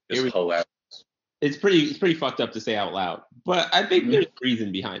hilarious. It's pretty fucked up to say out loud, but I think there's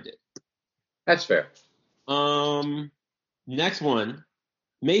reason behind it. That's fair. Next one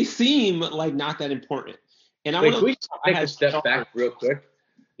may seem like not that important, and I want to take a step back real quick.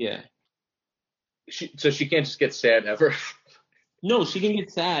 Yeah. So she can't just get sad ever. No, she can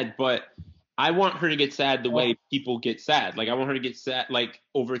get sad, but I want her to get sad the way people get sad. Like, I want her to get sad, like,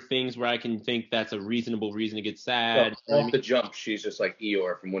 over things where I can think that's a reasonable reason to get sad. So, off the jump, she's just like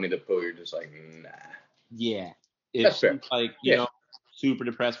Eeyore from Winnie the Pooh. You're just like, nah. Yeah. If that's fair. Like, you know, super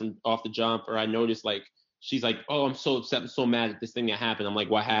depressed from off the jump, or I notice, like, she's like, "Oh, I'm so upset. I'm so mad at this thing that happened." I'm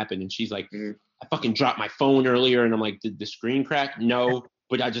like, "What happened?" And she's like, "I fucking dropped my phone earlier." And I'm like, "Did the screen crack?" "No,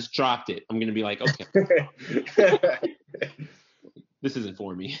 but I just dropped it." I'm going to be like, "Okay." This isn't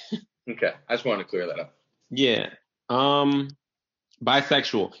for me. Okay. I just wanted to clear that up. Yeah.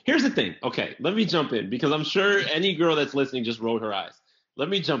 Bisexual. Here's the thing. Okay. Let me jump in, because I'm sure any girl that's listening just rolled her eyes. Let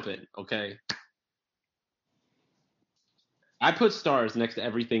me jump in. Okay. I put stars next to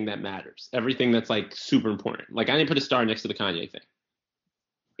everything that matters. Everything that's like super important. Like, I didn't put a star next to the Kanye thing.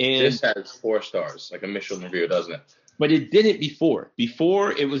 And this has 4 stars, like a Michelin review, doesn't it? But it didn't before.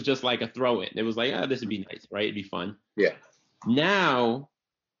 Before, it was just like a throw in. It was like, this would be nice, right? It'd be fun. Yeah. Now,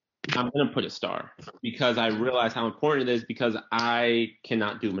 I'm going to put a star, because I realize how important it is, because I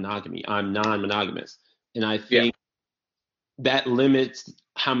cannot do monogamy. I'm non-monogamous. And I think that limits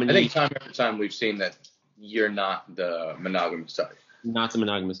how many. I think time after time we've seen that you're not the monogamous type. Not the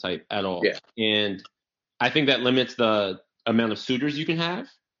monogamous type at all. Yeah. And I think that limits the amount of suitors you can have.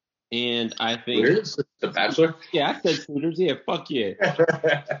 And I think The Bachelor. Yeah, I said suitors. Yeah, fuck yeah.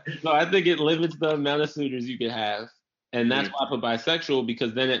 No, I think it limits the amount of suitors you can have, and that's why I put bisexual,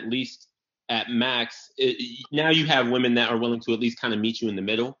 because then at least at max, now you have women that are willing to at least kind of meet you in the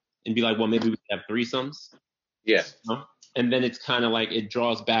middle and be like, well, maybe we could have threesomes. Yeah. You know? And then it's kind of like it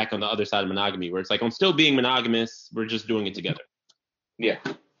draws back on the other side of monogamy, where it's like, I'm still being monogamous. We're just doing it together. Yeah.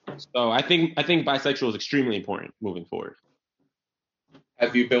 So I think bisexual is extremely important moving forward.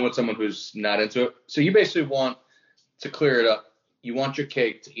 Have you been with someone who's not into it? So you basically want to clear it up. You want your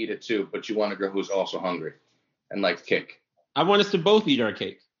cake to eat it too, but you want a girl who's also hungry and likes cake. I want us to both eat our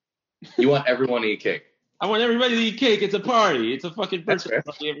cake. You want everyone to eat cake. I want everybody to eat cake. It's a party. It's a fucking birthday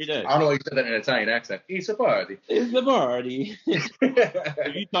party every day. I don't know why you said that in an Italian accent. It's a party. It's a party.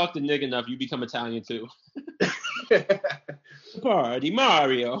 If you talk to Nick enough, you become Italian too. Party,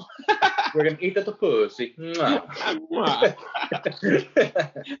 Mario. We're going to eat at the pussy.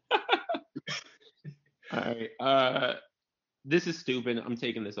 All right. This is stupid. I'm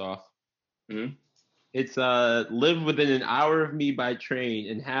taking this off. Mm-hmm. It's live within an hour of me by train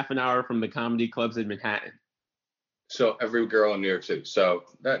and half an hour from the comedy clubs in Manhattan. So every girl in New York City. So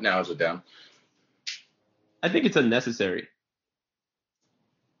that narrows it down. I think it's unnecessary.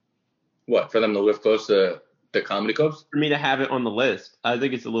 What, for them to live close to the comedy clubs? For me to have it on the list, I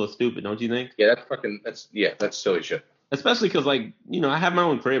think it's a little stupid, don't you think? Yeah, that's silly shit. Especially because, like, I have my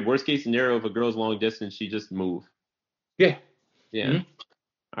own crib. Worst case scenario, if a girl's long distance, she just move. Yeah. Yeah. Mm-hmm.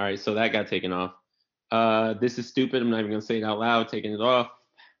 All right, so that got taken off. This is stupid. I'm not even gonna say it out loud. Taking it off.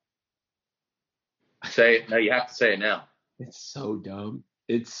 Say it. No, you have to say it now. It's so dumb.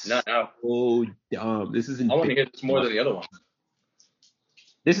 It's so dumb. This isn't. I want to hear this more than the other one.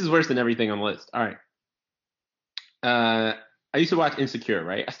 This is worse than everything on the list. All right. I used to watch Insecure,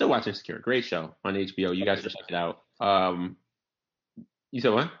 right? I still watch Insecure. Great show on HBO. You guys should check it out. You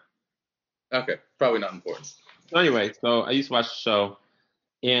said what? Okay, probably not important. So anyway, so I used to watch the show,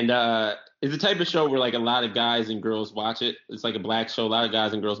 and it's the type of show where like a lot of guys and girls watch it. It's like a black show. A lot of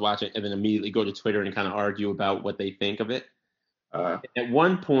guys and girls watch it, and then immediately go to Twitter and kind of argue about what they think of it. At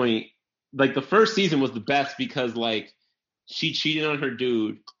one point, like the first season was the best because like she cheated on her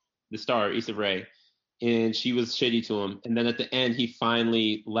dude, the star Issa Rae, and she was shitty to him. And then at the end, he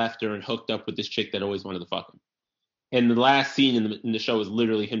finally left her and hooked up with this chick that always wanted to fuck him. And the last scene in the show is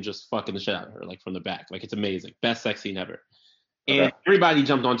literally him just fucking the shit out of her, like from the back. Like it's amazing. Best sex scene ever. And everybody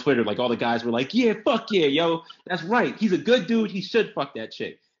jumped on Twitter. Like all the guys were like, yeah, fuck yeah, yo. That's right. He's a good dude. He should fuck that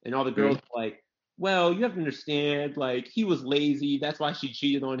chick. And all the girls were like, well, you have to understand, like he was lazy. That's why she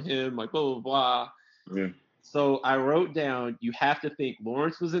cheated on him. Like blah, blah, blah. Mm. So I wrote down, you have to think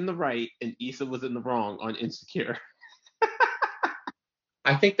Lawrence was in the right and Issa was in the wrong on Insecure.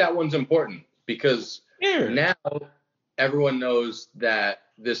 I think that one's important because now everyone knows that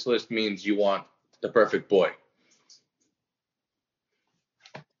this list means you want the perfect boy.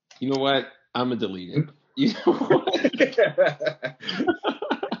 You know what? I'm going to delete it. You know what?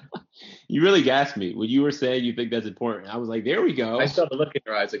 You really gassed me. When you were saying you think that's important, I was like, there we go. I saw the look in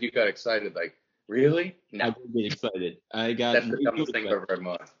your eyes like you got excited. Like, really? No. I did get excited. That's the dumbest thing I've ever heard in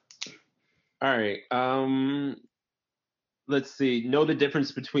my life. All right. Let's see. Know the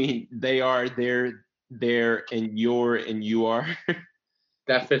difference between they are, they're, and you're, and you are.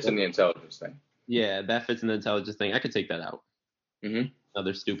 That fits in the intelligence thing. Yeah, that fits in the intelligence thing. I could take that out. Mm-hmm.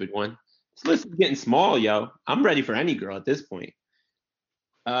 Another stupid one. This list is getting small, yo. I'm ready for any girl at this point.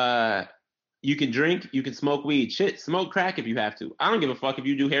 You can drink, you can smoke weed. Shit, smoke crack if you have to. I don't give a fuck if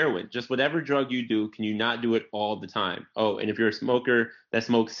you do heroin. Just whatever drug you do, can you not do it all the time? Oh, and if you're a smoker that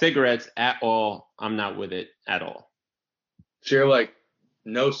smokes cigarettes at all, I'm not with it at all. So you're like,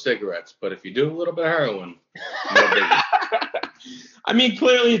 no cigarettes, but if you do a little bit of heroin, no biggie. I mean,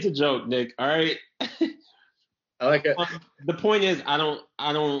 clearly it's a joke, Nick. All right. I like it. The point is, I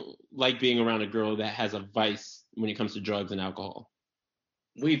don't like being around a girl that has a vice when it comes to drugs and alcohol.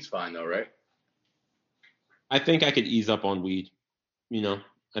 Weed's fine though, right? I think I could ease up on weed. I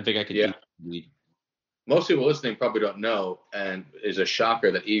think I could ease up on weed. Most people listening probably don't know, and is a shocker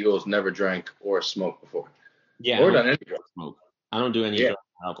that Eagles never drank or smoked before. Yeah, or done any drugs. Smoke. I don't do any drugs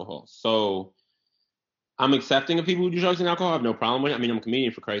or alcohol. So I'm accepting of people who do drugs and alcohol. I have no problem with it. I mean, I'm a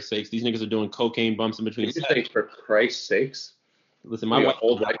comedian, for Christ's sakes. These niggas are doing cocaine bumps in between. Did you say for Christ's sakes? Listen, my wife,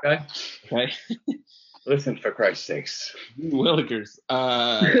 old white guy. Okay. Listen, for Christ's sakes. Willikers.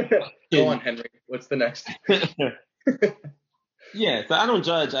 Go on, Henry. What's the next? Yeah, so I don't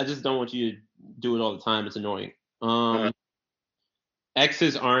judge. I just don't want you to do it all the time. It's annoying.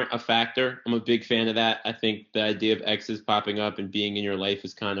 Exes aren't a factor. I'm a big fan of that. I think the idea of exes popping up and being in your life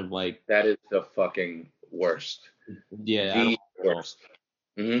is kind of like, That is the fucking worst. yeah, I don't The worst.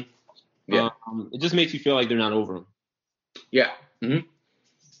 Mm-hmm. Yeah. It just makes you feel like they're not over them. Yeah.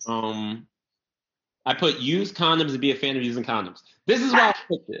 Mm-hmm. I put use condoms and be a fan of using condoms. This is why I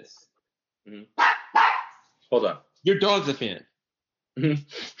put this. Mm-hmm. Hold on. Your dog's a fan.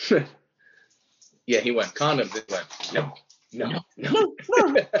 Mm-hmm. Yeah, he went condoms. He went no.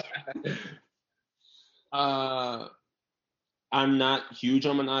 I'm not huge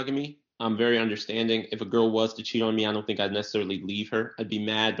on monogamy. I'm very understanding. If a girl was to cheat on me, I don't think I'd necessarily leave her. I'd be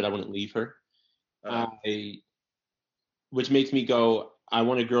mad, but I wouldn't leave her. Which makes me go, I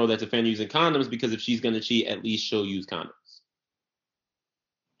want a girl that's a fan of using condoms because if she's going to cheat, at least she'll use condoms.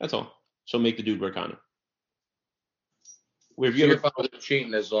 That's all. She'll make the dude wear condom. If you're fine with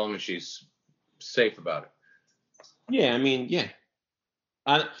cheating as long as she's safe about it. Yeah, I mean, yeah.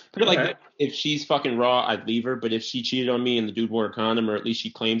 I put it like that. If she's fucking raw, I'd leave her. But if she cheated on me and the dude wore a condom, or at least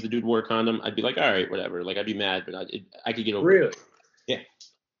she claims the dude wore a condom, I'd be like, all right, whatever. Like, I'd be mad, but I could get over it. Really? Yeah.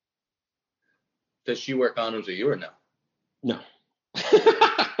 Does she wear condoms with you or no? No.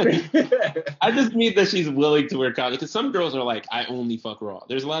 I just mean that she's willing to wear condoms. Because some girls are like, I only fuck raw.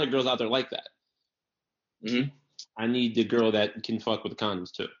 There's a lot of girls out there like that. Mm-hmm. I need the girl that can fuck with the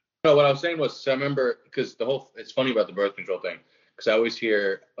condoms too. No, what I was saying was, I remember, because it's funny about the birth control thing. Because I always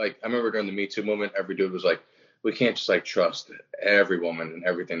hear, like, I remember during the Me Too movement, every dude was like, we can't just, like, trust every woman and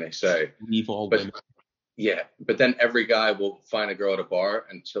everything they say. Leave all women. Yeah, but then every guy will find a girl at a bar,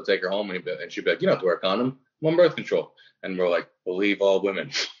 and she'll take her home, and she'll be like, you don't have to wear a condom. I'm on birth control. And we're like, believe all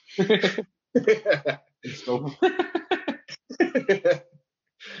women.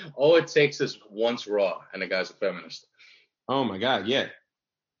 All it takes is once raw, and the guy's a feminist. Oh, my God, yeah.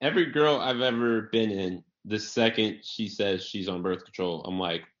 Every girl I've ever been in, the second she says she's on birth control, I'm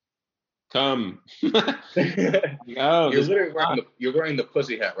like, come. You're literally wearing the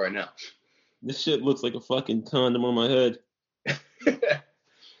pussy hat right now. This shit looks like a fucking condom on my head.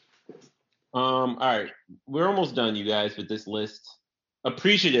 All right. We're almost done, you guys, with this list.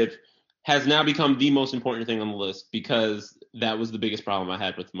 Appreciative has now become the most important thing on the list because that was the biggest problem I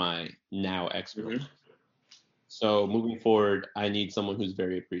had with my now ex-girl. Mm-hmm. So moving forward, I need someone who's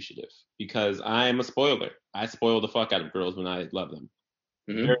very appreciative because I'm a spoiler. I spoil the fuck out of girls when I love them.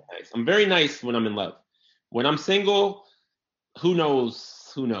 Mm-hmm. Very nice. I'm very nice when I'm in love. When I'm single, who knows?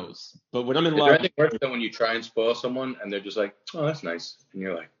 But when I'm in love... Is there anything worse than when you try and spoil someone and they're just like, oh, that's nice. And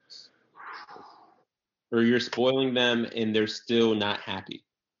you're like... Or you're spoiling them and they're still not happy.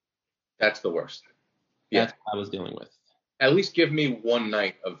 That's the worst. That's what I was dealing with. At least give me one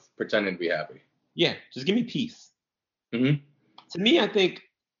night of pretending to be happy. Yeah, just give me peace. Mm-hmm. To me, I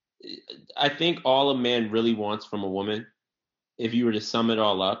think all a man really wants from a woman, if you were to sum it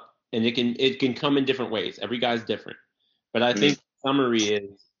all up, and it can come in different ways. Every guy's different. But I think the summary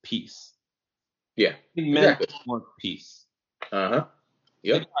is peace. Yeah. I think men want peace. Uh-huh.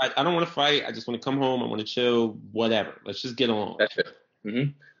 Yep. Like, I don't want to fight. I just want to come home. I want to chill, whatever. Let's just get along. That's it.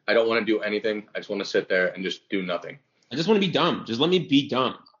 Mm-hmm. I don't want to do anything. I just want to sit there and just do nothing. I just want to be dumb. Just let me be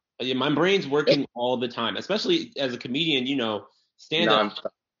dumb. My brain's working all the time, especially as a comedian, stand-up.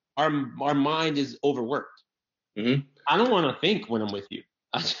 Our mind is overworked. Mm-hmm. I don't want to think when I'm with you.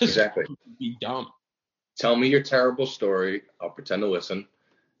 I just want to be dumb. Tell me your terrible story. I'll pretend to listen,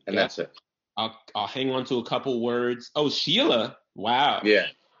 and that's it. I'll hang on to a couple words. Oh, Sheila. Wow. Yeah.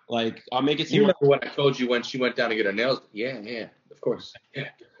 Like, I'll make it seem. You remember when I told you when she went down to get her nails? Yeah, of course. Yeah.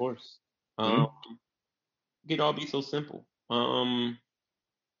 Of course. It could all be so simple.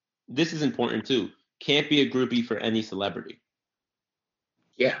 This is important too. Can't be a groupie for any celebrity.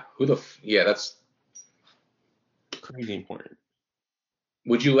 Yeah. That's crazy important.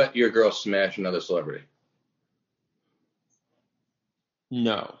 Would you let your girl smash another celebrity?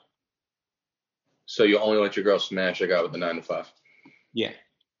 No. So you only let your girl smash a guy with a 9 to 5? Yeah.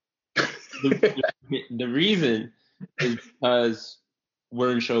 The reason is because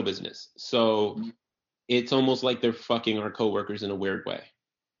we're in show business. So it's almost like they're fucking our coworkers in a weird way.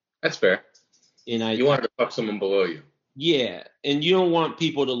 That's fair. And you wanted to fuck someone below you. Yeah. And you don't want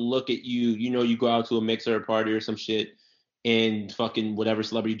people to look at you, you go out to a mixer or party or some shit and fucking whatever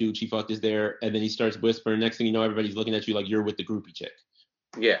celebrity dude she fucked is there, and then he starts whispering. Next thing you know, everybody's looking at you like you're with the groupie chick.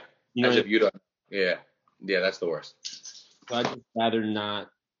 Yeah. As if you don't. Yeah. Yeah, that's the worst. So I'd just rather not,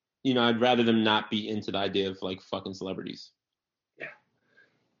 I'd rather them not be into the idea of like fucking celebrities. Yeah.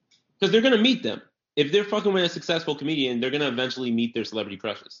 Because they're going to meet them. If they're fucking with a successful comedian, they're going to eventually meet their celebrity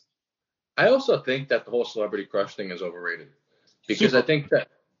crushes. I also think that the whole celebrity crush thing is overrated. Because I think that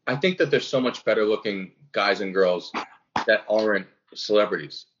there's so much better looking guys and girls that aren't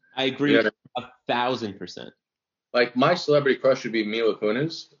celebrities. I agree You know, 1,000%. like my celebrity crush would be Mila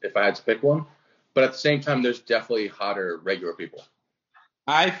Kunis if I had to pick one. But at the same time, there's definitely hotter regular people.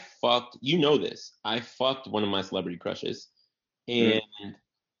 You know this. I fucked one of my celebrity crushes, and Mm.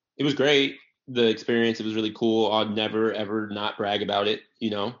 it was great. The experience, it was really cool. I'd never ever not brag about it,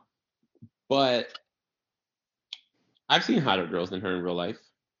 But I've seen hotter girls than her in real life.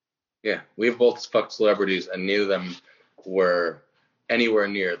 Yeah, we've both fucked celebrities, and neither of them were anywhere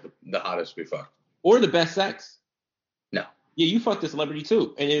near the hottest we fucked. Or the best sex. No. Yeah, you fucked a celebrity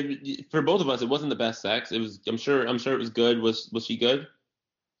too, and for both of us, it wasn't the best sex. It was. I'm sure it was good. Was she good?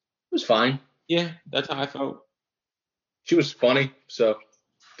 It was fine. Yeah, that's how I felt. She was funny, so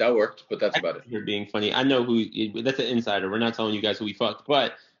that worked, but that's about it. You're being funny. I know that's an insider. We're not telling you guys who we fucked,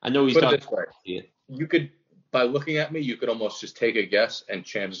 but I know he's Put it talking. this way. You could, by looking at me, you could almost just take a guess, and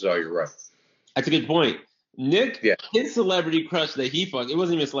chances are you're right. That's a good point. Nick, Yeah. His celebrity crush that he fucked, it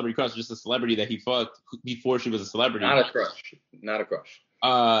wasn't even a celebrity crush, just a celebrity that he fucked before she was a celebrity. Not a crush. Not a crush.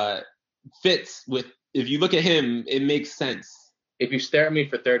 Fits with, if you look at him, it makes sense. If you stare at me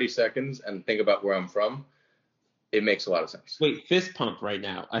for 30 seconds and think about where I'm from, it makes a lot of sense. Wait, fist pump right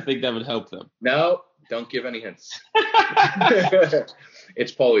now. I think that would help them. No, don't give any hints.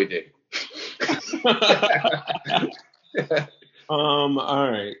 It's Paulie D. All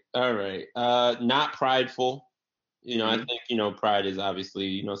right. Not prideful. I think, pride is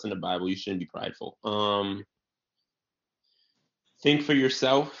obviously, it's in the Bible. You shouldn't be prideful. Think for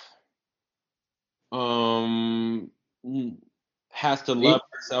yourself. Has to love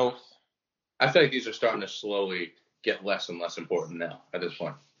yourself. I feel like these are starting to slowly get less and less important now at this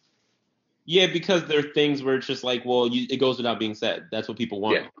point. Yeah, because there are things where it's just like, well, it goes without being said. That's what people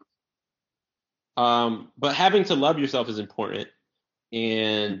want. Yeah. But having to love yourself is important.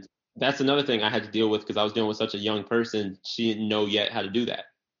 And that's another thing I had to deal with because I was dealing with such a young person. She didn't know yet how to do that.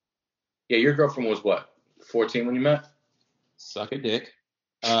 Yeah, your girlfriend was what, 14 when you met? Suck a dick.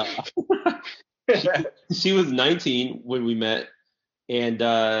 She was 19 when we met. And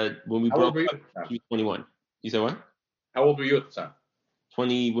when we broke up, she was 21. You said what? How old were you at the time?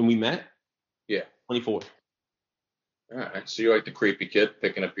 20 when we met? Yeah. 24. All right. So you're like the creepy kid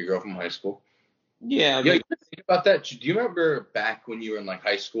picking up your girl from high school? Yeah. Yeah, you think about that? Do you remember back when you were in like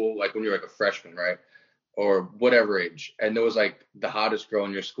high school, like when you were like a freshman, right? Or whatever age, and there was like the hottest girl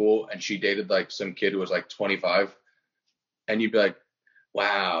in your school and she dated like some kid who was like 25, and you'd be like,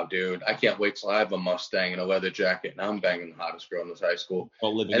 wow, dude, I can't wait till I have a Mustang and a leather jacket and I'm banging the hottest girl in this high school.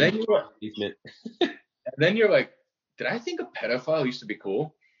 And then you're like, did I think a pedophile used to be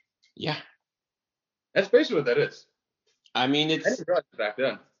cool? Yeah. That's basically what that is. I mean, I didn't realize it back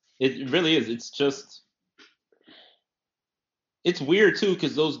then. It really is. It's just, it's weird too,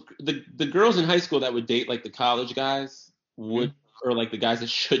 because the girls in high school that would date like the college guys would, or like the guys that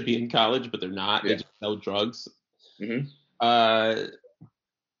should be in college but they're not. They just sell drugs. Mm-hmm.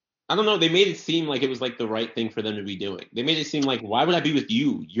 I don't know. They made it seem like it was like the right thing for them to be doing. They made it seem like, why would I be with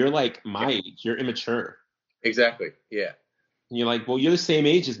you? You're like my age. You're immature. Exactly. Yeah. And you're like, well, you're the same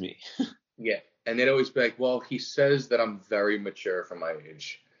age as me. Yeah. And they'd always be like, well, he says that I'm very mature for my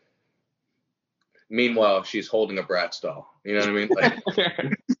age. Meanwhile, she's holding a Bratz doll. You know what I mean? Like,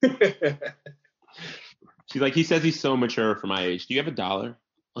 she's like, he says he's so mature for my age. Do you have $1?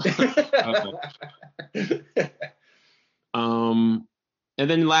 And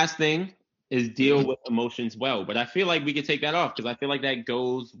then the last thing is deal with emotions well. But I feel like we could take that off because I feel like that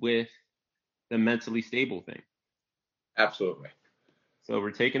goes with the mentally stable thing. Absolutely. So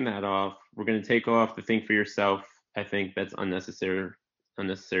we're taking that off. We're going to take off the think for yourself. I think that's unnecessary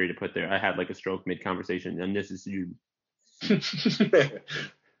to put there. I had like a stroke mid-conversation. Unnecessary.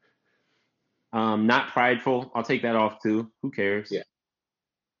 Not prideful. I'll take that off too. Who cares? Yeah.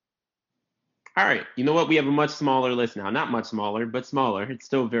 All right. You know what? We have a much smaller list now. Not much smaller, but smaller. It's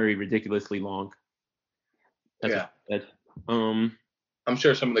still very ridiculously long. I'm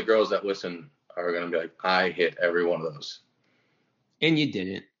sure some of the girls that listen are going to be like, I hit every one of those. And you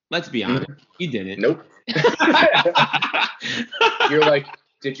didn't. Let's be honest. You didn't. Nope. You're like,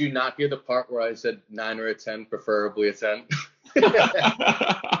 did you not hear the part where I said 9 or a 10, preferably a 10?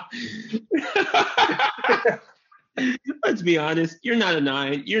 Let's be honest. You're not a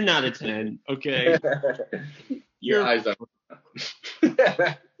 9. You're not a 10. Okay. Your eyes don't.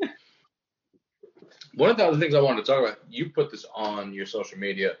 One of the other things I wanted to talk about, you put this on your social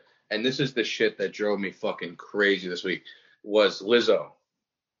media, and this is the shit that drove me fucking crazy this week, was Lizzo.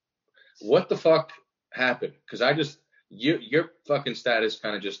 What the fuck happened? Because your fucking status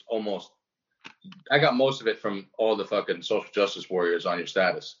kind of just almost, I got most of it from all the fucking social justice warriors on your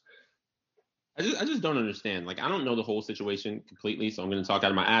status. I just don't understand. Like, I don't know the whole situation completely, so I'm going to talk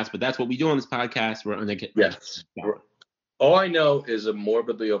out of my ass. But that's what we do on this podcast. We're Yes. All I know is a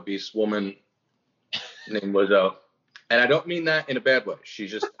morbidly obese woman named Lizzo, and I don't mean that in a bad way.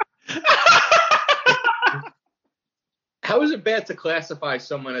 She's just. How is it bad to classify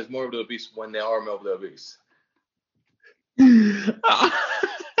someone as morbidly obese when they are morbidly obese?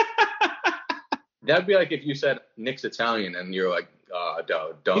 That'd be like if you said Nick's Italian and you're like,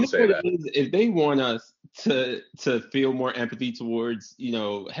 don't say that. If they want us to feel more empathy towards,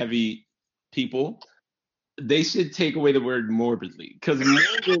 heavy people, they should take away the word morbidly, because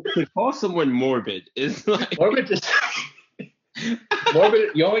to call someone morbid is like morbid. Morbid.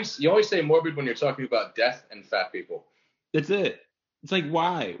 You always say morbid when you're talking about death and fat people. That's it. It's like,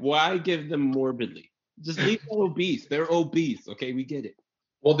 why give them morbidly? Just leave them obese. They're obese. Okay, we get it.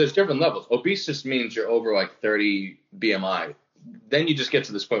 Well, there's different levels. Obese just means you're over like 30 BMI. Then you just get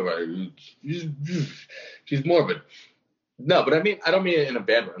to this point where she's morbid. No, but I don't mean it in a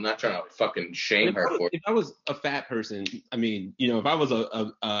bad way. I'm not trying to fucking shame her for it. If I was a fat person, if I was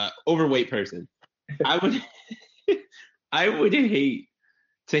a overweight person, I would hate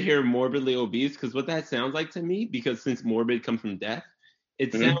to hear morbidly obese, because what that sounds like to me, because since morbid comes from death,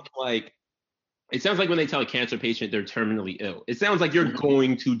 it sounds like when they tell a cancer patient they're terminally ill. It sounds like you're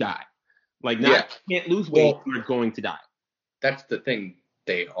going to die. Like, you can't lose weight, you're going to die. That's the thing,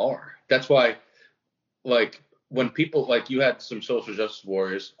 they are. That's why, like, when people, like, you had some social justice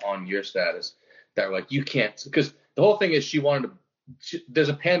warriors on your status that were like, you can't, because the whole thing is there's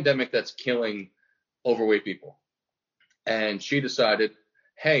a pandemic that's killing overweight people. And she decided,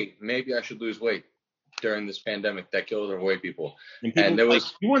 hey, maybe I should lose weight during this pandemic that kills overweight people. And there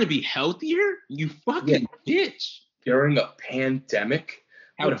was, you want to be healthier? You fucking bitch. During a pandemic?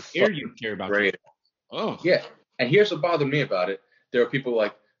 How dare you care about it? Oh. Yeah. And here's what bothered me about it. There are people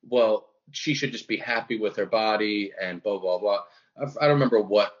like, well, she should just be happy with her body and blah, blah, blah. I don't remember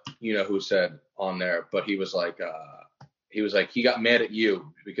what, who said on there, but he was like, he got mad at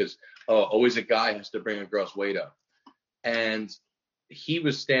you because, always a guy has to bring a girl's weight up. And he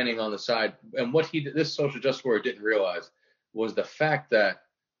was standing on the side. And what this social justice warrior didn't realize was the fact that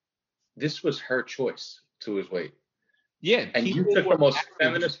this was her choice to lose weight. Yeah. And you took the most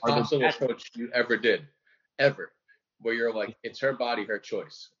feminist possible approach you ever did. Ever, where you're like, it's her body, her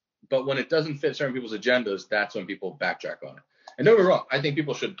choice. But when it doesn't fit certain people's agendas, that's when people backtrack on it. And don't get me wrong, I think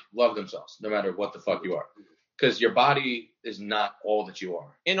people should love themselves, no matter what the fuck you are, because your body is not all that you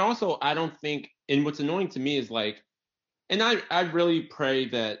are. And also, I don't think, and what's annoying to me is like, and I really pray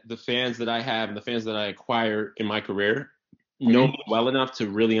that the fans that I have and the fans that I acquire in my career know me well enough to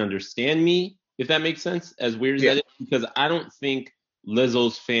really understand me, if that makes sense, as weird as that is, because I don't think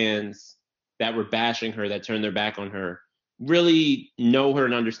Lizzo's fans that were bashing her, that turned their back on her, really know her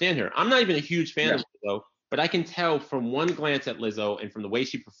and understand her. I'm not even a huge fan of Lizzo, but I can tell from one glance at Lizzo and from the way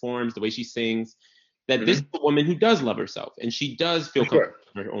she performs, the way she sings, that this is a woman who does love herself, and she does feel comfortable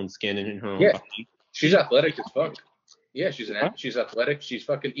in her own skin and in her own body. She's athletic as fuck. Yeah, she's athletic. She's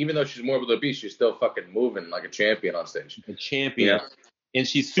fucking, even though she's morbidly obese, she's still fucking moving like a champion on stage. A champion. Yeah. And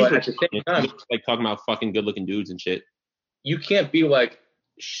she's super, at the same time, like talking about fucking good looking dudes and shit. You can't be like,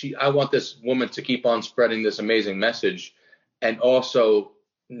 I want this woman to keep on spreading this amazing message and also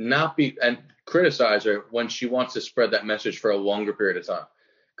not be and criticize her when she wants to spread that message for a longer period of time.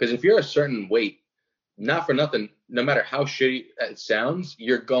 Because if you're a certain weight, not for nothing, no matter how shitty it sounds,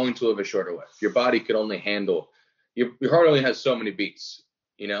 you're going to live a shorter life. Your body could only handle, your heart only has so many beats,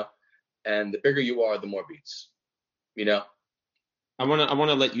 and the bigger you are, the more beats, I want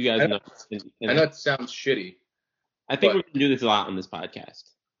to let you guys know. I know it sounds shitty. I think we're going to do this a lot on this podcast.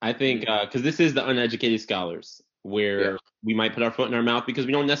 I think because this is the Uneducated Scholars, where we might put our foot in our mouth because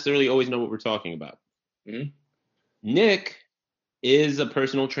we don't necessarily always know what we're talking about. Mm-hmm. Nick is a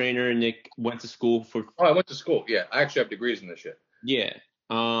personal trainer. Nick went to school for. Oh, I went to school. Yeah, I actually have degrees in this shit. Yeah.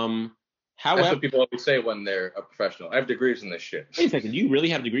 However, that's what people always say when they're a professional. I have degrees in this shit. Wait a second. Do you really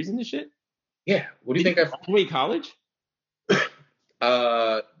have degrees in this shit? Yeah. What do you think? Wait, college?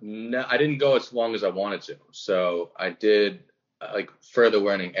 No, I didn't go as long as I wanted to. So I did like further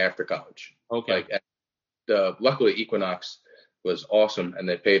learning after college. Okay. Luckily Equinox was awesome and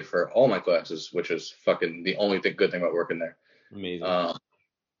they paid for all my classes, which is fucking the only good thing about working there. Amazing.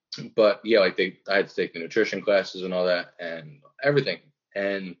 But yeah, like I had to take the nutrition classes and all that and everything,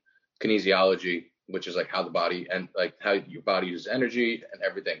 and kinesiology, which is like how the body and like how your body uses energy and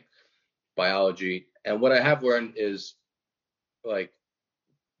everything, biology. And what I have learned is like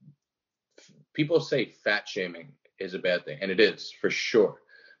people say fat shaming is a bad thing, and it is for sure.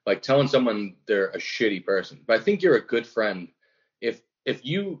 Like telling someone they're a shitty person, but I think you're a good friend if if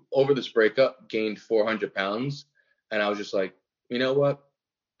you over this breakup gained 400 pounds, and I was just like, you know what?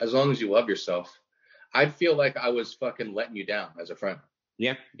 As long as you love yourself, I'd feel like I was fucking letting you down as a friend.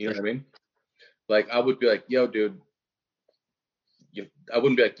 Yeah. You know what I mean? Like I would be like, yo, dude, I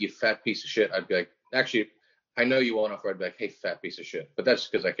wouldn't be like, you fat piece of shit. I'd be like, actually, I know you won't offer. I'd be like, hey, fat piece of shit. But that's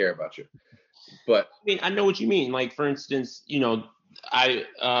because I care about you. But I mean, I know what you mean. Like, for instance, we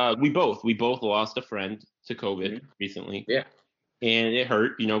both lost a friend to COVID recently. Yeah. And it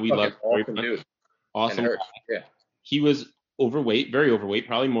hurt. We fucking loved awesome dude. awesome. And it hurts. Yeah. He was overweight, very overweight,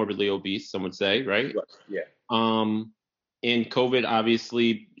 probably morbidly obese, some would say, right? Yeah. And COVID,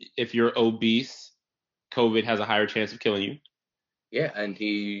 obviously, if you're obese, COVID has a higher chance of killing you. Yeah, and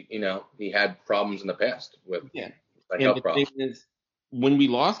he had problems in the past with like health problems. Thing is, when we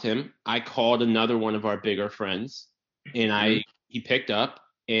lost him, I called another one of our bigger friends, and he picked up,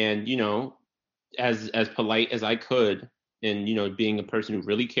 and as polite as I could, and being a person who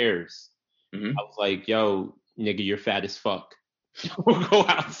really cares, I was like, "Yo, nigga, you're fat as fuck. Don't go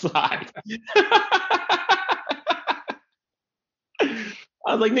outside."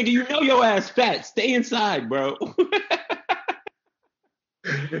 I was like, "Nigga, you know your ass fat. Stay inside, bro."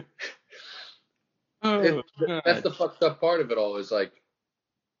 That's the fucked up part of it all. Is like,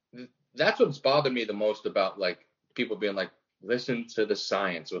 that's what's bothered me the most about like people being like, listen to the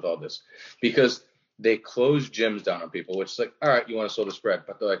science with all this, because they close gyms down on people, which is like, all right, you want to slow the spread,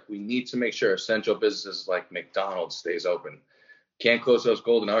 but they're like, we need to make sure essential businesses like McDonald's stays open. Can't close those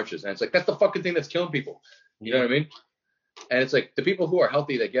golden arches. And it's like, that's the fucking thing that's killing people. You know what I mean? And it's like, the people who are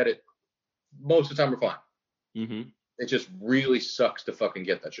healthy that get it, most of the time are fine. It just really sucks to fucking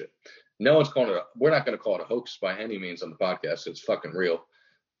get that shit. No one's calling it, we're not going to call it a hoax by any means on the podcast. It's fucking real.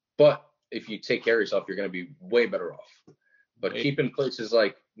 But if you take care of yourself, you're going to be way better off. But keeping places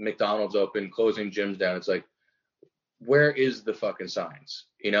like McDonald's open, closing gyms down, it's like, where is the fucking science?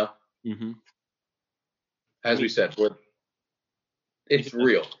 As we said, it's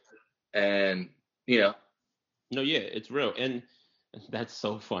real. And, No, yeah, it's real. And that's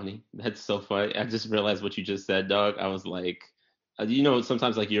so funny. That's so funny. I just realized what you just said, dog. I was like,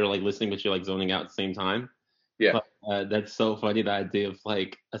 sometimes like you're like listening, but you're like zoning out at the same time. Yeah. But, that's so funny, the idea of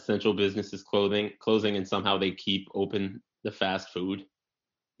like essential businesses closing and somehow they keep open the fast food.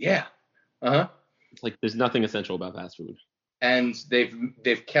 Yeah. It's like there's nothing essential about fast food. And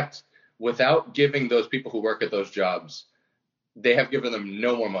they've kept, without giving those people who work at those jobs, they have given them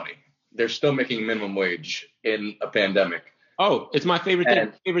no more money. They're still making minimum wage in a pandemic. Oh, it's my favorite thing.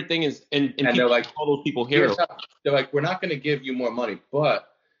 My favorite thing is, and they're like, all those people heroes. They're like, we're not going to give you more money, but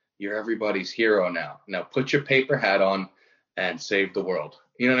you're everybody's hero now. Now put your paper hat on and save the world.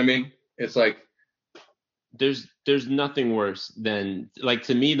 You know what I mean? It's like, there's nothing worse than, like,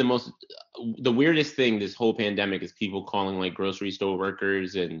 to me, the weirdest thing this whole pandemic is people calling like grocery store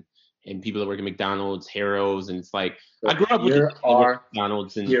workers and people that work at McDonald's heroes. And it's like, I grew up with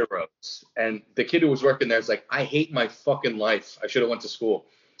McDonald's and heroes. And the kid who was working there is like, I hate my fucking life. I should have went to school.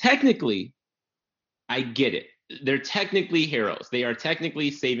 Technically, I get it. They're technically heroes. They are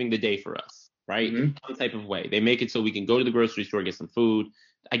technically saving the day for us, right? Some type of way. They make it so we can go to the grocery store, get some food.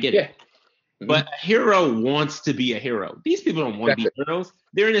 I get it. But a hero wants to be a hero. These people don't want to be heroes.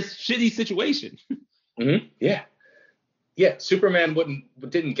 They're in a shitty situation. Yeah. Yeah, Superman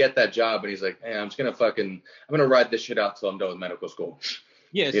didn't get that job, and he's like, hey, I'm gonna ride this shit out till I'm done with medical school.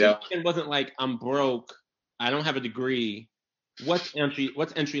 Yeah, Superman wasn't like, I'm broke, I don't have a degree. What's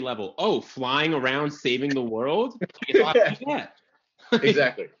entry level? Oh, flying around saving the world?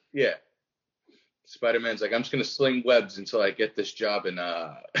 Exactly. Yeah. Spider-Man's like, I'm just gonna sling webs until I get this job in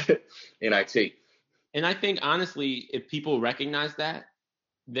IT. And I think honestly, if people recognize that,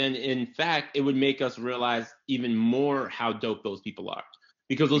 then in fact it would make us realize even more how dope those people are,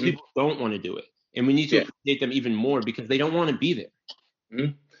 because those people don't want to do it, and we need to appreciate them even more because they don't want to be there.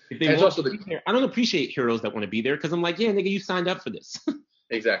 If they want to be there, I don't appreciate heroes that want to be there, because I'm like, yeah, nigga, you signed up for this.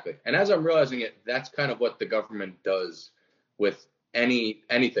 Exactly. And as I'm realizing it, that's kind of what the government does with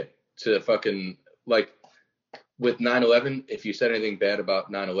anything to fucking, like with 9/11. If you said anything bad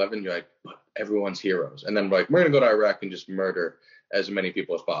about 9/11, you're like, everyone's heroes. And then like, we're going to go to Iraq and just murder as many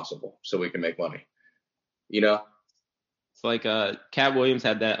people as possible so we can make money. It's like Cat Williams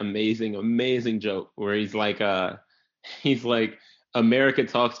had that amazing joke where he's like America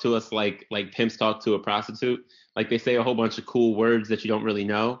talks to us like pimps talk to a prostitute. Like they say a whole bunch of cool words that you don't really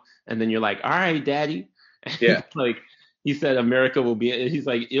know, and then you're like, all right, daddy. Yeah. Like he said, America will be. He's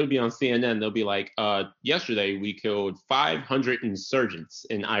like, it'll be on CNN. They'll be like, yesterday we killed 500 insurgents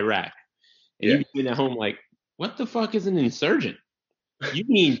in Iraq, and you'd be at home like, what the fuck is an insurgent? You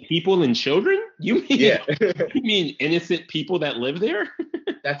mean people and children? Yeah. You mean innocent people that live there?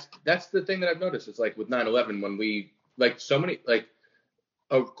 That's the thing that I've noticed. It's like with 9/11 when we like so many like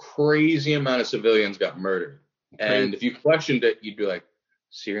a crazy amount of civilians got murdered. Crazy. And if you questioned it, you'd be like,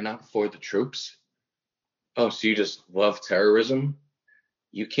 so you're not for the troops? Oh, so you just love terrorism?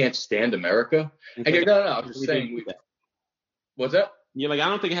 You can't stand America? And you're like, no, I'm just saying. What's that? You're like, I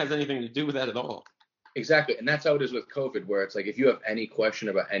don't think it has anything to do with that at all. Exactly. And that's how it is with COVID, where it's like, if you have any question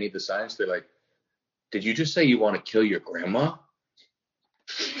about any of the science, they're like, did you just say you want to kill your grandma?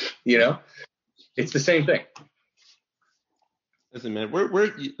 You know, it's the same thing. Listen, man, we're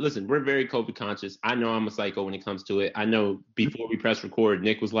very COVID conscious. I know I'm a psycho when it comes to it. I know before we press record,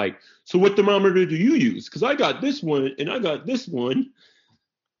 Nick was like, "So what thermometer do you use? Because I got this one and I got this one."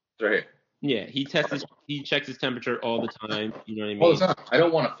 Right. Yeah, he checks his temperature all the time. You know what I mean? All the time. I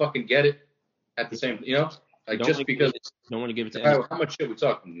don't want to fucking get it at the same, like just because. Don't want to give it to anyone. How much shit we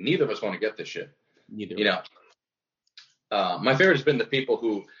talk, neither of us want to get this shit. Neither. My favorite has been the people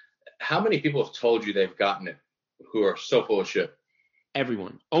who. How many people have told you they've gotten it who are so full of shit?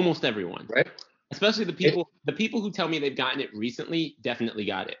 Everyone, almost everyone, right? Especially the people who tell me they've gotten it recently definitely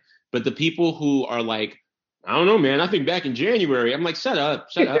got it. But the people who are like, I don't know, man, I think back in January, I'm like, shut up.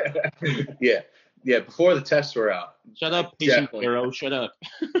 Yeah. Before the tests were out. Shut up, patient hero, shut up.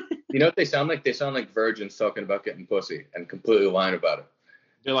 You know what they sound like? They sound like virgins talking about getting pussy and completely lying about it.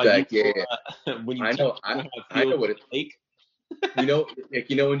 They're like, when you I know what it's like. When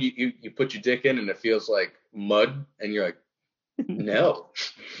you put your dick in and it feels like mud and you're like, no,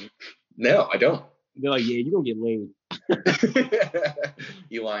 I don't. They're like, yeah, you don't get laid.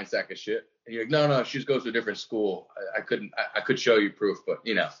 You lying sack of shit. And you're like, no, she just goes to a different school. I could show you proof, but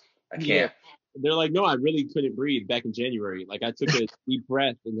I can't. Yeah. They're like, no, I really couldn't breathe back in January. Like I took a deep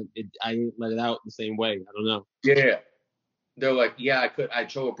breath and I didn't let it out the same way. I don't know. Yeah. They're like, yeah, I had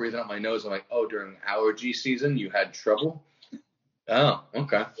trouble breathing out my nose. I'm like, oh, during allergy season, you had trouble? Oh,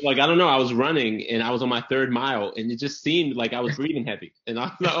 okay. Like, I don't know. I was running and I was on my 3rd mile and it just seemed like I was breathing heavy. And I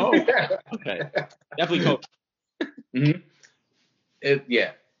was like, oh, okay. Definitely cold. Mm-hmm.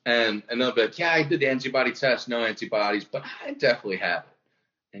 Yeah. And they'll be like, yeah, I did the antibody test, no antibodies, but I definitely have it.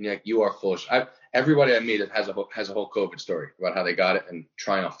 And you're like, you are full of shit. Everybody I meet has a whole COVID story about how they got it and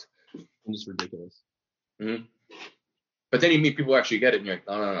triumphed. It's ridiculous. Mm-hmm. But then you meet people who actually get it and you're like,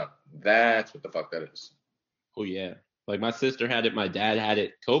 no. That's what the fuck that is. Oh, yeah. Like my sister had it, my dad had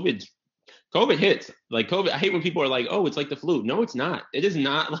it. COVID hits. Like COVID, I hate when people are like, oh, it's like the flu. No, it's not. It is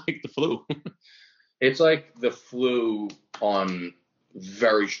not like the flu. It's like the flu on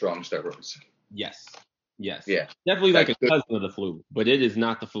very strong steroids. Yes. Yeah. That's Definitely like a cousin of the flu, but it is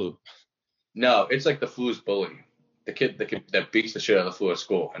not the flu. No, it's like the flu's bully. The kid that beats the shit out of the flu at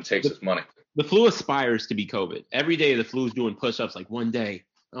school and takes his money. The flu aspires to be COVID. Every day the flu's doing push-ups like one day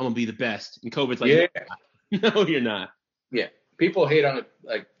I'm going to be the best. And COVID's like, yeah. No, you're not. Yeah. People hate on it.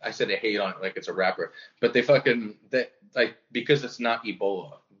 Like I said, they hate on it like it's a rapper, but they because it's not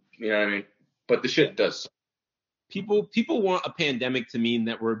Ebola. You know what I mean? But the shit does. People want a pandemic to mean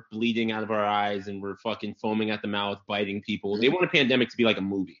that we're bleeding out of our eyes and we're fucking foaming at the mouth, biting people. They want a pandemic to be like a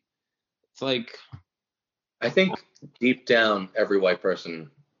movie. It's like, I think deep down, every white person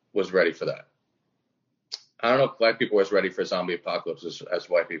was ready for that. I don't know if black people was ready for zombie apocalypse as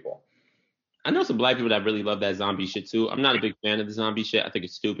white people. I know some black people that really love that zombie shit too. I'm not a big fan of the zombie shit. I think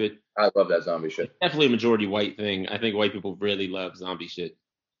it's stupid. I love that zombie shit. It's definitely a majority white thing. I think white people really love zombie shit.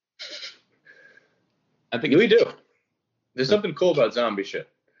 I think we do. There's something cool about zombie shit.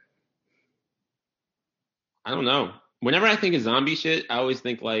 I don't know. Whenever I think of zombie shit, I always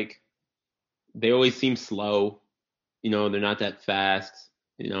think like they always seem slow. They're not that fast.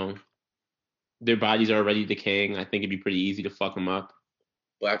 Their bodies are already decaying. I think it'd be pretty easy to fuck them up.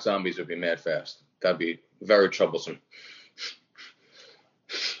 Black zombies would be mad fast. That'd be very troublesome.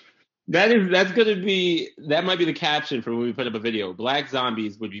 That might be the caption for when we put up a video. Black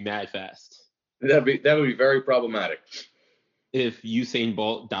zombies would be mad fast. That would be very problematic. If Usain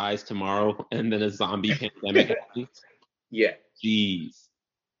Bolt dies tomorrow and then a zombie pandemic happens. Yeah. Jeez.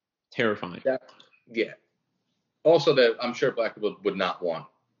 Terrifying. Yeah. Also, that I'm sure black people would not want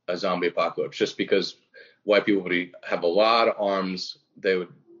a zombie apocalypse just because white people would have a lot of arms. They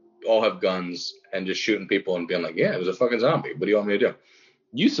would all have guns and just shooting people and being like, yeah, it was a fucking zombie. What do you want me to do?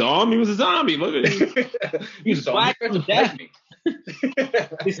 You saw him. He was a zombie. Look at him. He was black from death.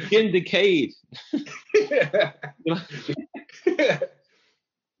 His skin decayed. I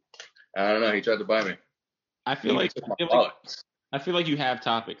don't know. He tried to buy me. I feel like you have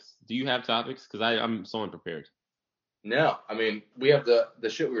topics. Do you have topics? Because I'm so unprepared. No, I mean we have the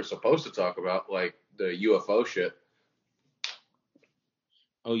shit we were supposed to talk about, like the UFO shit.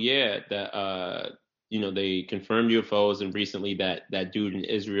 Oh yeah, that they confirmed UFOs, and recently that dude in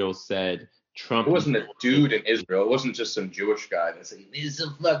Israel said It Trump. wasn't a dude in Israel. It wasn't just some Jewish guy that said, "This is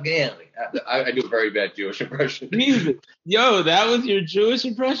a fucking alien." I do a very bad Jewish impression. Jesus, yo, that was your Jewish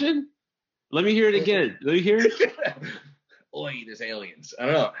impression? Let me hear it again. Let me hear it. Oi, there's aliens. I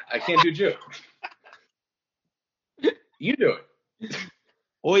don't know. I can't do Jew. You do it.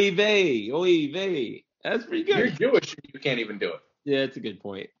 Oy vey, oy vey. That's pretty You're good. Jewish. You can't even do Yeah, that's a good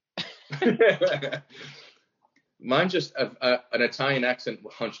point. it. Mine's just an Italian accent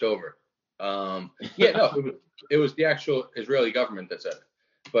hunched over. Yeah, no, it was the actual Israeli government that said it.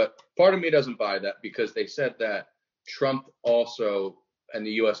 But part of me doesn't buy that because they said that Trump also and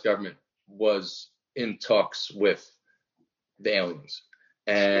the U.S. government was in talks with the aliens.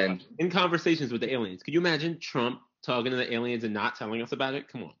 And In conversations with the aliens. Could you imagine Trump talking to the aliens and not telling us about it?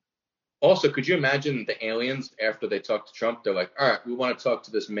 Come on. also, could you imagine the aliens after they talk to Trump? They're like, all right, we want to talk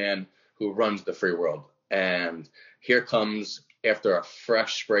to this man who runs the free world. And here comes, after a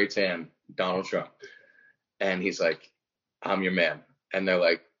fresh spray tan, Donald Trump. And he's like, I'm your man. And they're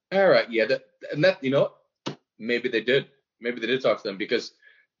like, all right, yeah. Maybe they did. Maybe they did talk to them because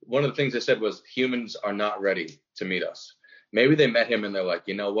one of the things they said was humans are not ready to meet us. Maybe they met him and they're like,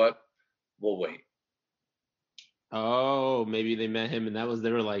 you know what? We'll wait. Oh, maybe they met him and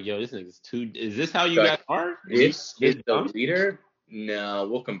they were like, yo, this nigga's too. Is this how you Like, guys are? this is the dumb? leader? No,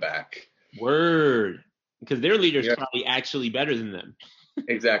 we'll come back. Word. Because their leader's Yeah. probably actually better than them.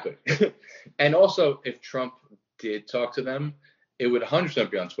 Exactly. And also, if Trump did talk to them, it would 100%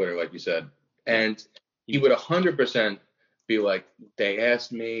 be on Twitter, like you said. And he would 100% be like, they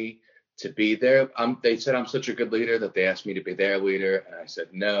asked me to be there. They said I'm such a good leader that they asked me to be their leader. And I said,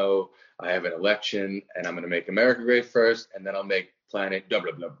 no, I have an election and I'm going to make America great first. And then I'll make planet blah,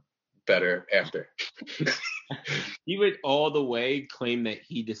 blah, blah better after. He would all the way claim that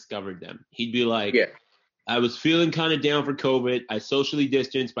he discovered them. He'd be like, Yeah. I was feeling kind of down for COVID. I socially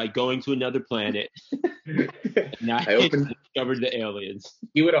distanced by going to another planet. And I discovered the aliens.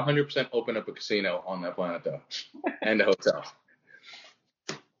 He would 100% open up a casino on that planet, though, and a hotel.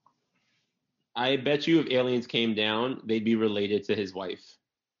 I bet you if aliens came down, they'd be related to his wife.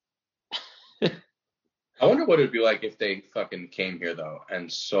 I wonder what it'd be like if they fucking came here, though,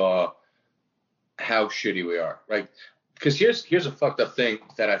 and saw how shitty we are. Like, because here's a fucked up thing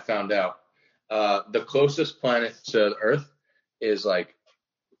that I found out. The closest planet to Earth is like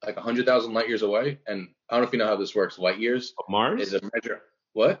 100,000 light years away, and I don't know if you know how this works. Light years Mars is a measure.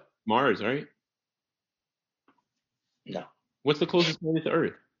 What? Mars, right? No. What's the closest planet to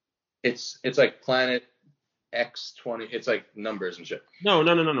Earth? It's like planet X20. It's like numbers and shit. No.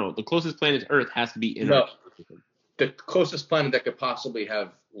 The closest planet to Earth has to be in No. our system. The closest planet that could possibly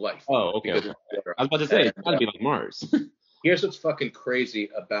have life. Oh, okay. I was about to say it's got to be like Mars. Here's what's fucking crazy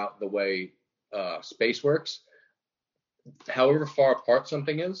about the way space works. However far apart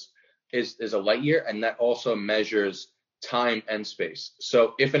something is a light year, and that also measures time and space.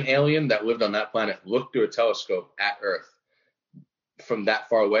 So if an alien that lived on that planet looked through a telescope at Earth from that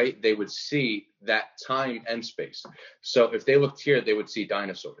far away, they would see that time and space. So if they looked here, they would see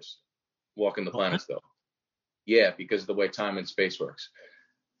dinosaurs walking the planet still. Yeah, because of the way time and space works.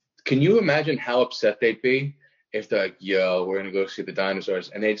 Can you imagine how upset they'd be if they're like, yo, we're going to go see the dinosaurs,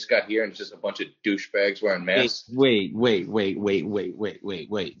 and they just got here and it's just a bunch of douchebags wearing masks? Wait.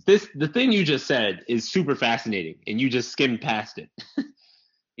 The thing you just said is super fascinating, and you just skimmed past it.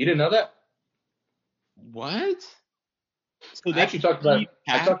 You didn't know that? What? So I talked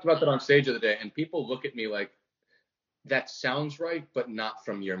about that on stage the other day, and people look at me like, that sounds right, but not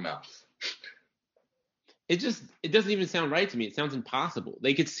from your mouth. It doesn't even sound right to me. It sounds impossible.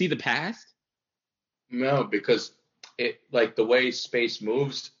 They could see the past? No, because it, like, the way space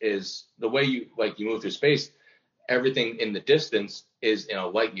moves is the way you move through space, everything in the distance is in a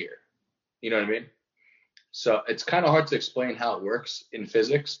light year. You know what I mean? So it's kind of hard to explain how it works in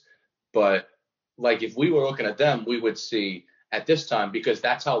physics, but like if we were looking at them, we would see at this time, because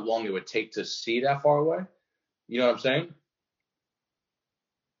that's how long it would take to see that far away. You know what I'm saying?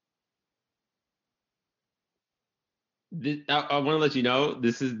 I want to let you know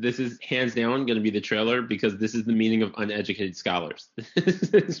this is hands down going to be the trailer, because this is the meaning of uneducated scholars.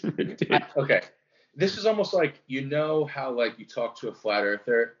 Okay, this is almost like, you know how like you talk to a flat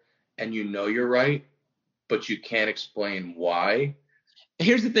earther and you know you're right, but you can't explain why.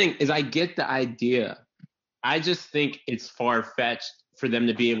 Here's the thing: is I get the idea. I just think it's far fetched for them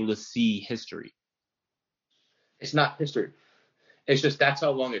to be able to see history. It's not history. It's just that's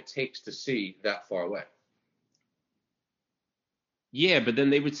how long it takes to see that far away. Yeah, but then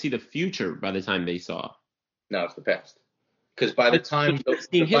they would see the future by the time they saw. No, it's the past. Because by the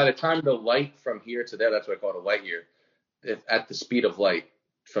time the light from here to there, that's what I call it a light year. If at the speed of light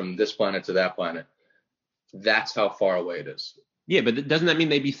from this planet to that planet, that's how far away it is. Yeah, but doesn't that mean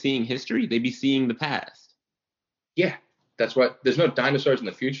they'd be seeing history? They'd be seeing the past. Yeah, that's what. There's no dinosaurs in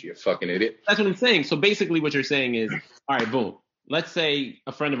the future, you fucking idiot. That's what I'm saying. So basically, what you're saying is, all right, boom. Let's say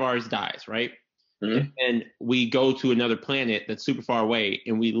a friend of ours dies, right? Mm-hmm. And we go to another planet that's super far away,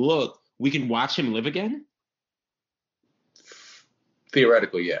 and we look. We can watch him live again.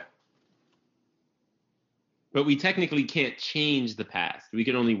 Theoretically, yeah. But we technically can't change the past. We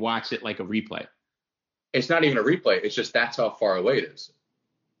can only watch it like a replay. It's not even a replay. It's just that's how far away it is.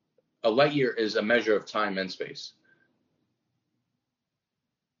 A light year is a measure of time and space.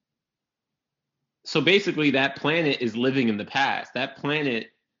 So basically, that planet is living in the past. That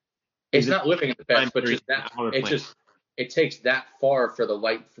planet. It's not living in the past, but just that. It takes that far for the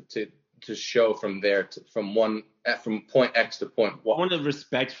light to show from there from point X to point Y. I want to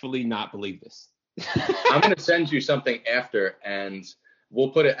respectfully not believe this. I'm going to send you something after, and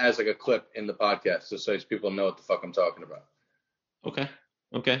we'll put it as like a clip in the podcast, just so people know what the fuck I'm talking about. Okay.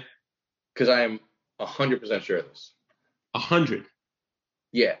 Because I am 100% sure of this. 100.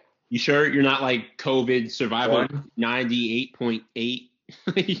 Yeah. You sure you're not like COVID survival 98.8?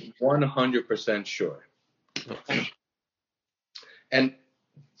 100% sure. And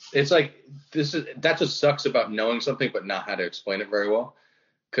it's like that just sucks about knowing something but not how to explain it very well.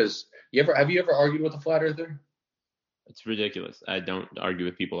 Because have you ever argued with a flat earther? It's ridiculous. I don't argue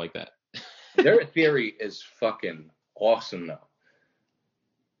with people like that. Their theory is fucking awesome though.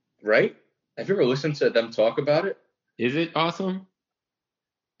 Right? Have you ever listened to them talk about it? Is it awesome?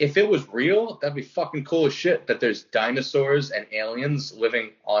 If it was real, that'd be fucking cool as shit that there's dinosaurs and aliens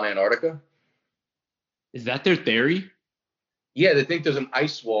living on Antarctica. Is that their theory? Yeah, they think there's an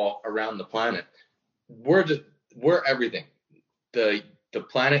ice wall around the planet. We're everything. The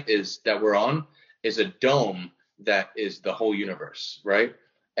planet that we're on is a dome that is the whole universe, right?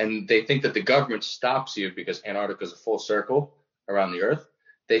 And they think that the government stops you because Antarctica is a full circle around the Earth.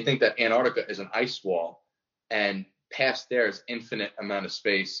 They think that Antarctica is an ice wall, and past there is infinite amount of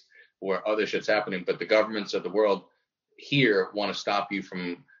space where other shit's happening. But the governments of the world here want to stop you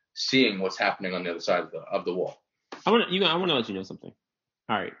from seeing what's happening on the other side of the wall. I want to let you know something.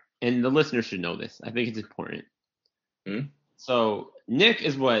 All right, and the listeners should know this. I think it's important. Mm-hmm. So Nick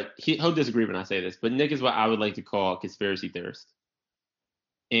is he'll disagree when I say this, but Nick is what I would like to call a conspiracy theorist.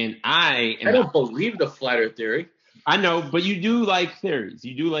 And I don't believe the flat earth theory. I know, but you do like theories.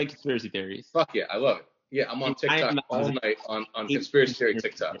 You do like conspiracy theories. Fuck yeah, I love it. Yeah, I'm on TikTok all night on conspiracy theory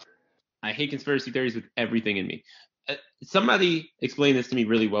TikTok. I hate conspiracy theories with everything in me. Somebody explained this to me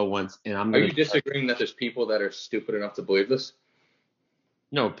really well once, and I'm. Are you disagreeing that there's people that are stupid enough to believe this?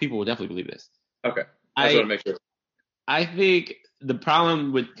 No, people will definitely believe this. Okay, I just want to make sure. I think the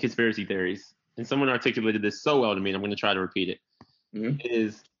problem with conspiracy theories, and someone articulated this so well to me, and I'm going to try to repeat it,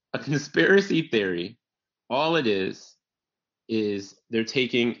 is a conspiracy theory. All it is they're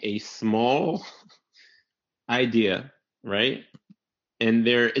taking a small idea, right? And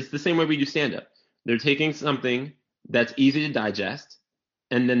it's the same way we do stand-up. They're taking something that's easy to digest,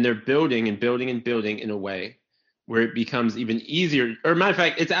 and then they're building and building and building in a way where it becomes even easier. Or matter of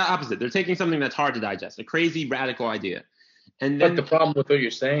fact, it's opposite. They're taking something that's hard to digest, a crazy, radical idea. And then, but the problem with what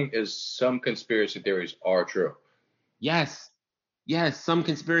you're saying is some conspiracy theories are true. Yes, some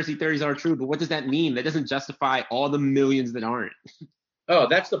conspiracy theories are true, but what does that mean? That doesn't justify all the millions that aren't. Oh,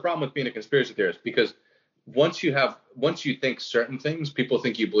 that's the problem with being a conspiracy theorist, because once you think certain things, people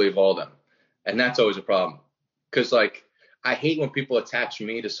think you believe all of them. And that's always a problem. Because, like, I hate when people attach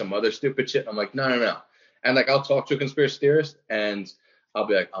me to some other stupid shit. I'm like, no. And, like, I'll talk to a conspiracy theorist, and I'll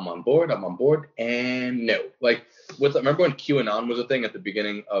be like, I'm on board, and no. Like, remember when QAnon was a thing at the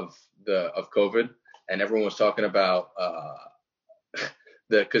beginning of COVID, and everyone was talking about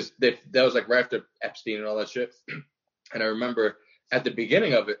because that was, like, right after Epstein and all that shit. And I remember at the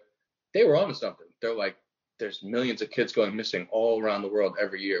beginning of it, they were onto something. They're like, there's millions of kids going missing all around the world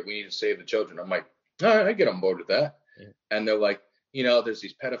every year. We need to save the children. I'm like, all right, I get on board with that. Yeah. And they're like, there's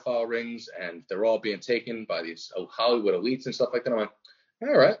these pedophile rings, and they're all being taken by these Hollywood elites and stuff like that. I'm like,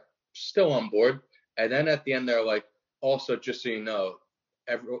 all right, still on board. And then at the end, they're like, also, just so you know,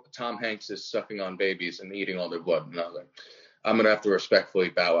 Tom Hanks is sucking on babies and eating all their blood. And I was like, I'm going to have to respectfully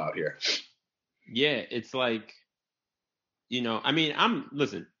bow out here. Yeah, it's like,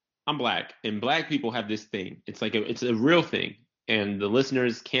 I'm black, and black people have this thing. It's like it's a real thing, and the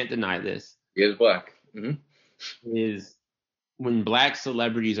listeners can't deny this. He is black. Mm-hmm. Is when black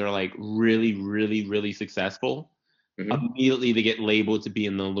celebrities are like really, really, really successful, immediately they get labeled to be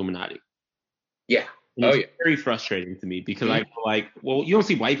in the Illuminati. Yeah. And Oh it's yeah. very frustrating to me because I feel like, well, you don't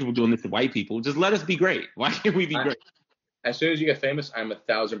see white people doing this to white people. Just let us be great. Why can't we be great? As soon as you get famous, I'm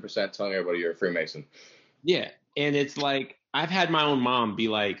 1,000% telling everybody you're a Freemason. Yeah. And it's like, I've had my own mom be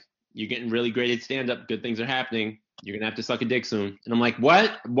like, you're getting really great at stand up. Good things are happening. You're going to have to suck a dick soon. And I'm like,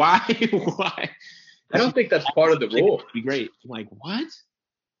 what? Why? Why? I don't think that's part of the rule. Be great. I'm like, what?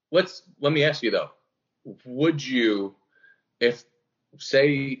 Let me ask you though. Would you, if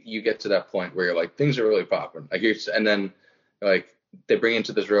say you get to that point where you're like things are really popping, like and then like they bring you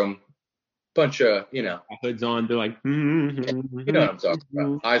into this room, bunch of hoods on, they're like, you know what I'm talking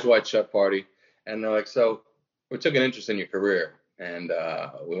about, eyes wide shut party, and they're like, so we took an interest in your career and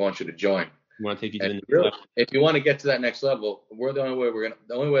we want you to join. We want to take you to the next level. If you want to get to that next level, the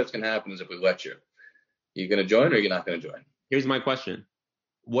only way that's gonna happen is if we let you. You gonna join or you're not gonna join? Here's my question: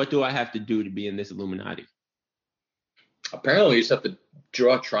 what do I have to do to be in this Illuminati? Apparently, you just have to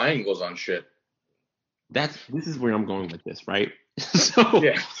draw triangles on shit. This is where I'm going with this, right? So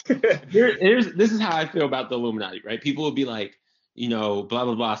yeah. this is how I feel about the Illuminati, right? People will be like, blah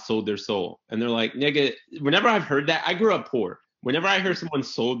blah blah, sold their soul, and they're like, nigga. Whenever I've heard that, I grew up poor. Whenever I hear someone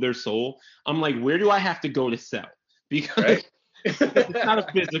sold their soul, I'm like, where do I have to go to sell? Because right? It's not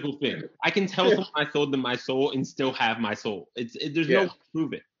a physical thing. I can tell someone I sold them my soul and still have my soul. There's no way to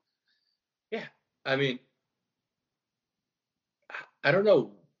prove it. Yeah, I mean, I don't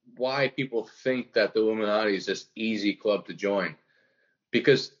know why people think that the Illuminati is this easy club to join.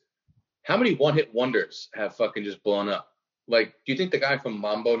 Because how many one-hit wonders have fucking just blown up? Like, do you think the guy from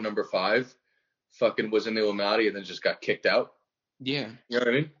Mambo No. 5 fucking was in the Illuminati and then just got kicked out? Yeah. You know what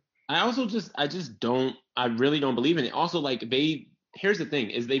I mean? I really don't believe in it. Also, like, here's the thing,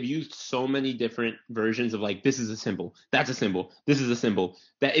 is they've used so many different versions of like, this is a symbol, that's a symbol, this is a symbol,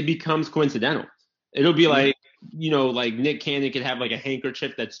 that it becomes coincidental. It'll be like, like Nick Cannon could have like a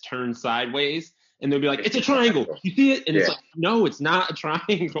handkerchief that's turned sideways, and they'll be like, it's a triangle. You see it? And it's like, no, it's not a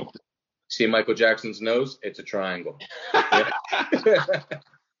triangle. See Michael Jackson's nose? It's a triangle.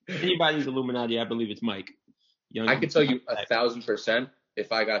 Anybody's Illuminati, I believe it's Mike. I can tell you 1,000%,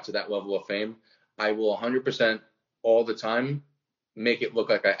 if I got to that level of fame, I will 100% all the time make it look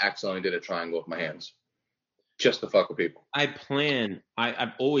like I accidentally did a triangle with my hands. Just to fuck with people. I've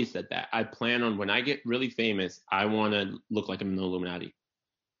always said that. I plan on when I get really famous, I want to look like I'm in the Illuminati.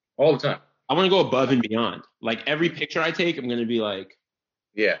 All the time. I want to go above and beyond. Like every picture I take, I'm going to be like,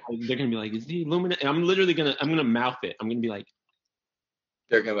 yeah. They're going to be like, is the Illuminati? I'm literally going to mouth it. I'm going to be like,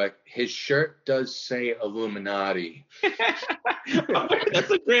 they're going to be like, his shirt does say Illuminati. That's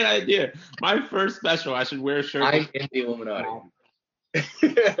a great idea. My first special, I should wear a shirt. I'm in the Illuminati.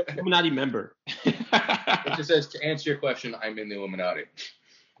 Illuminati member. It just says, to answer your question, I'm in the Illuminati.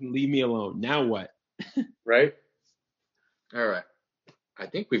 Leave me alone. Now what? Right? All right. I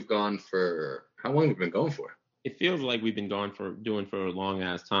think we've gone for, how long have we been going for? It feels like we've been doing for a long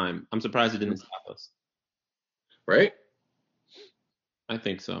ass time. I'm surprised it didn't stop us. Right? I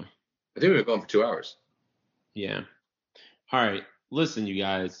think so. I think we've been going for 2 hours. Yeah. All right. Listen, you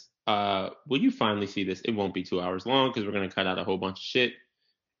guys. Will you finally see this? It won't be 2 hours long because we're gonna cut out a whole bunch of shit.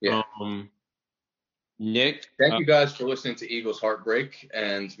 Yeah. Nick. Thank you guys for listening to Eagles Heartbreak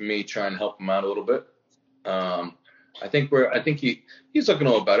and me trying to help him out a little bit. I think he's looking a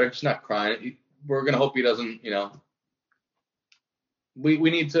little better. He's not crying. We're gonna hope he doesn't. We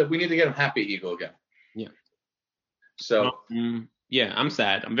need to get him happy Eagle again. Yeah. So. Yeah, I'm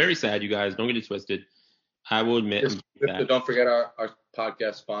sad. I'm very sad, you guys. Don't get it twisted. I will admit. Don't forget our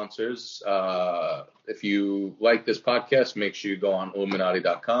podcast sponsors. If you like this podcast, make sure you go on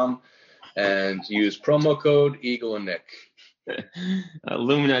Illuminati.com and use promo code Eagle and Nick.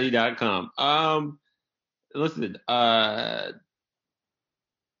 Illuminati.com. Listen,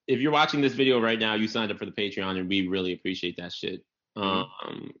 if you're watching this video right now, you signed up for the Patreon, and we really appreciate that shit.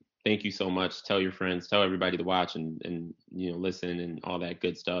 Thank you so much. Tell your friends, tell everybody to watch and listen and all that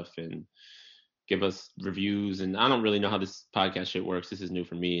good stuff, and give us reviews. And I don't really know how this podcast shit works. This is new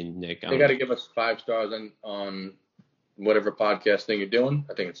for me and Nick. They got to give us 5 stars on whatever podcast thing you're doing.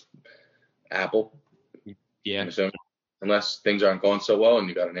 I think it's Apple. Yeah. I'm assuming. Unless things aren't going so well and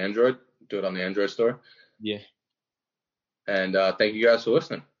you got an Android, do it on the Android store. Yeah. And thank you guys for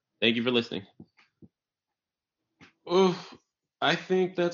listening. Thank you for listening. Oof. I think that's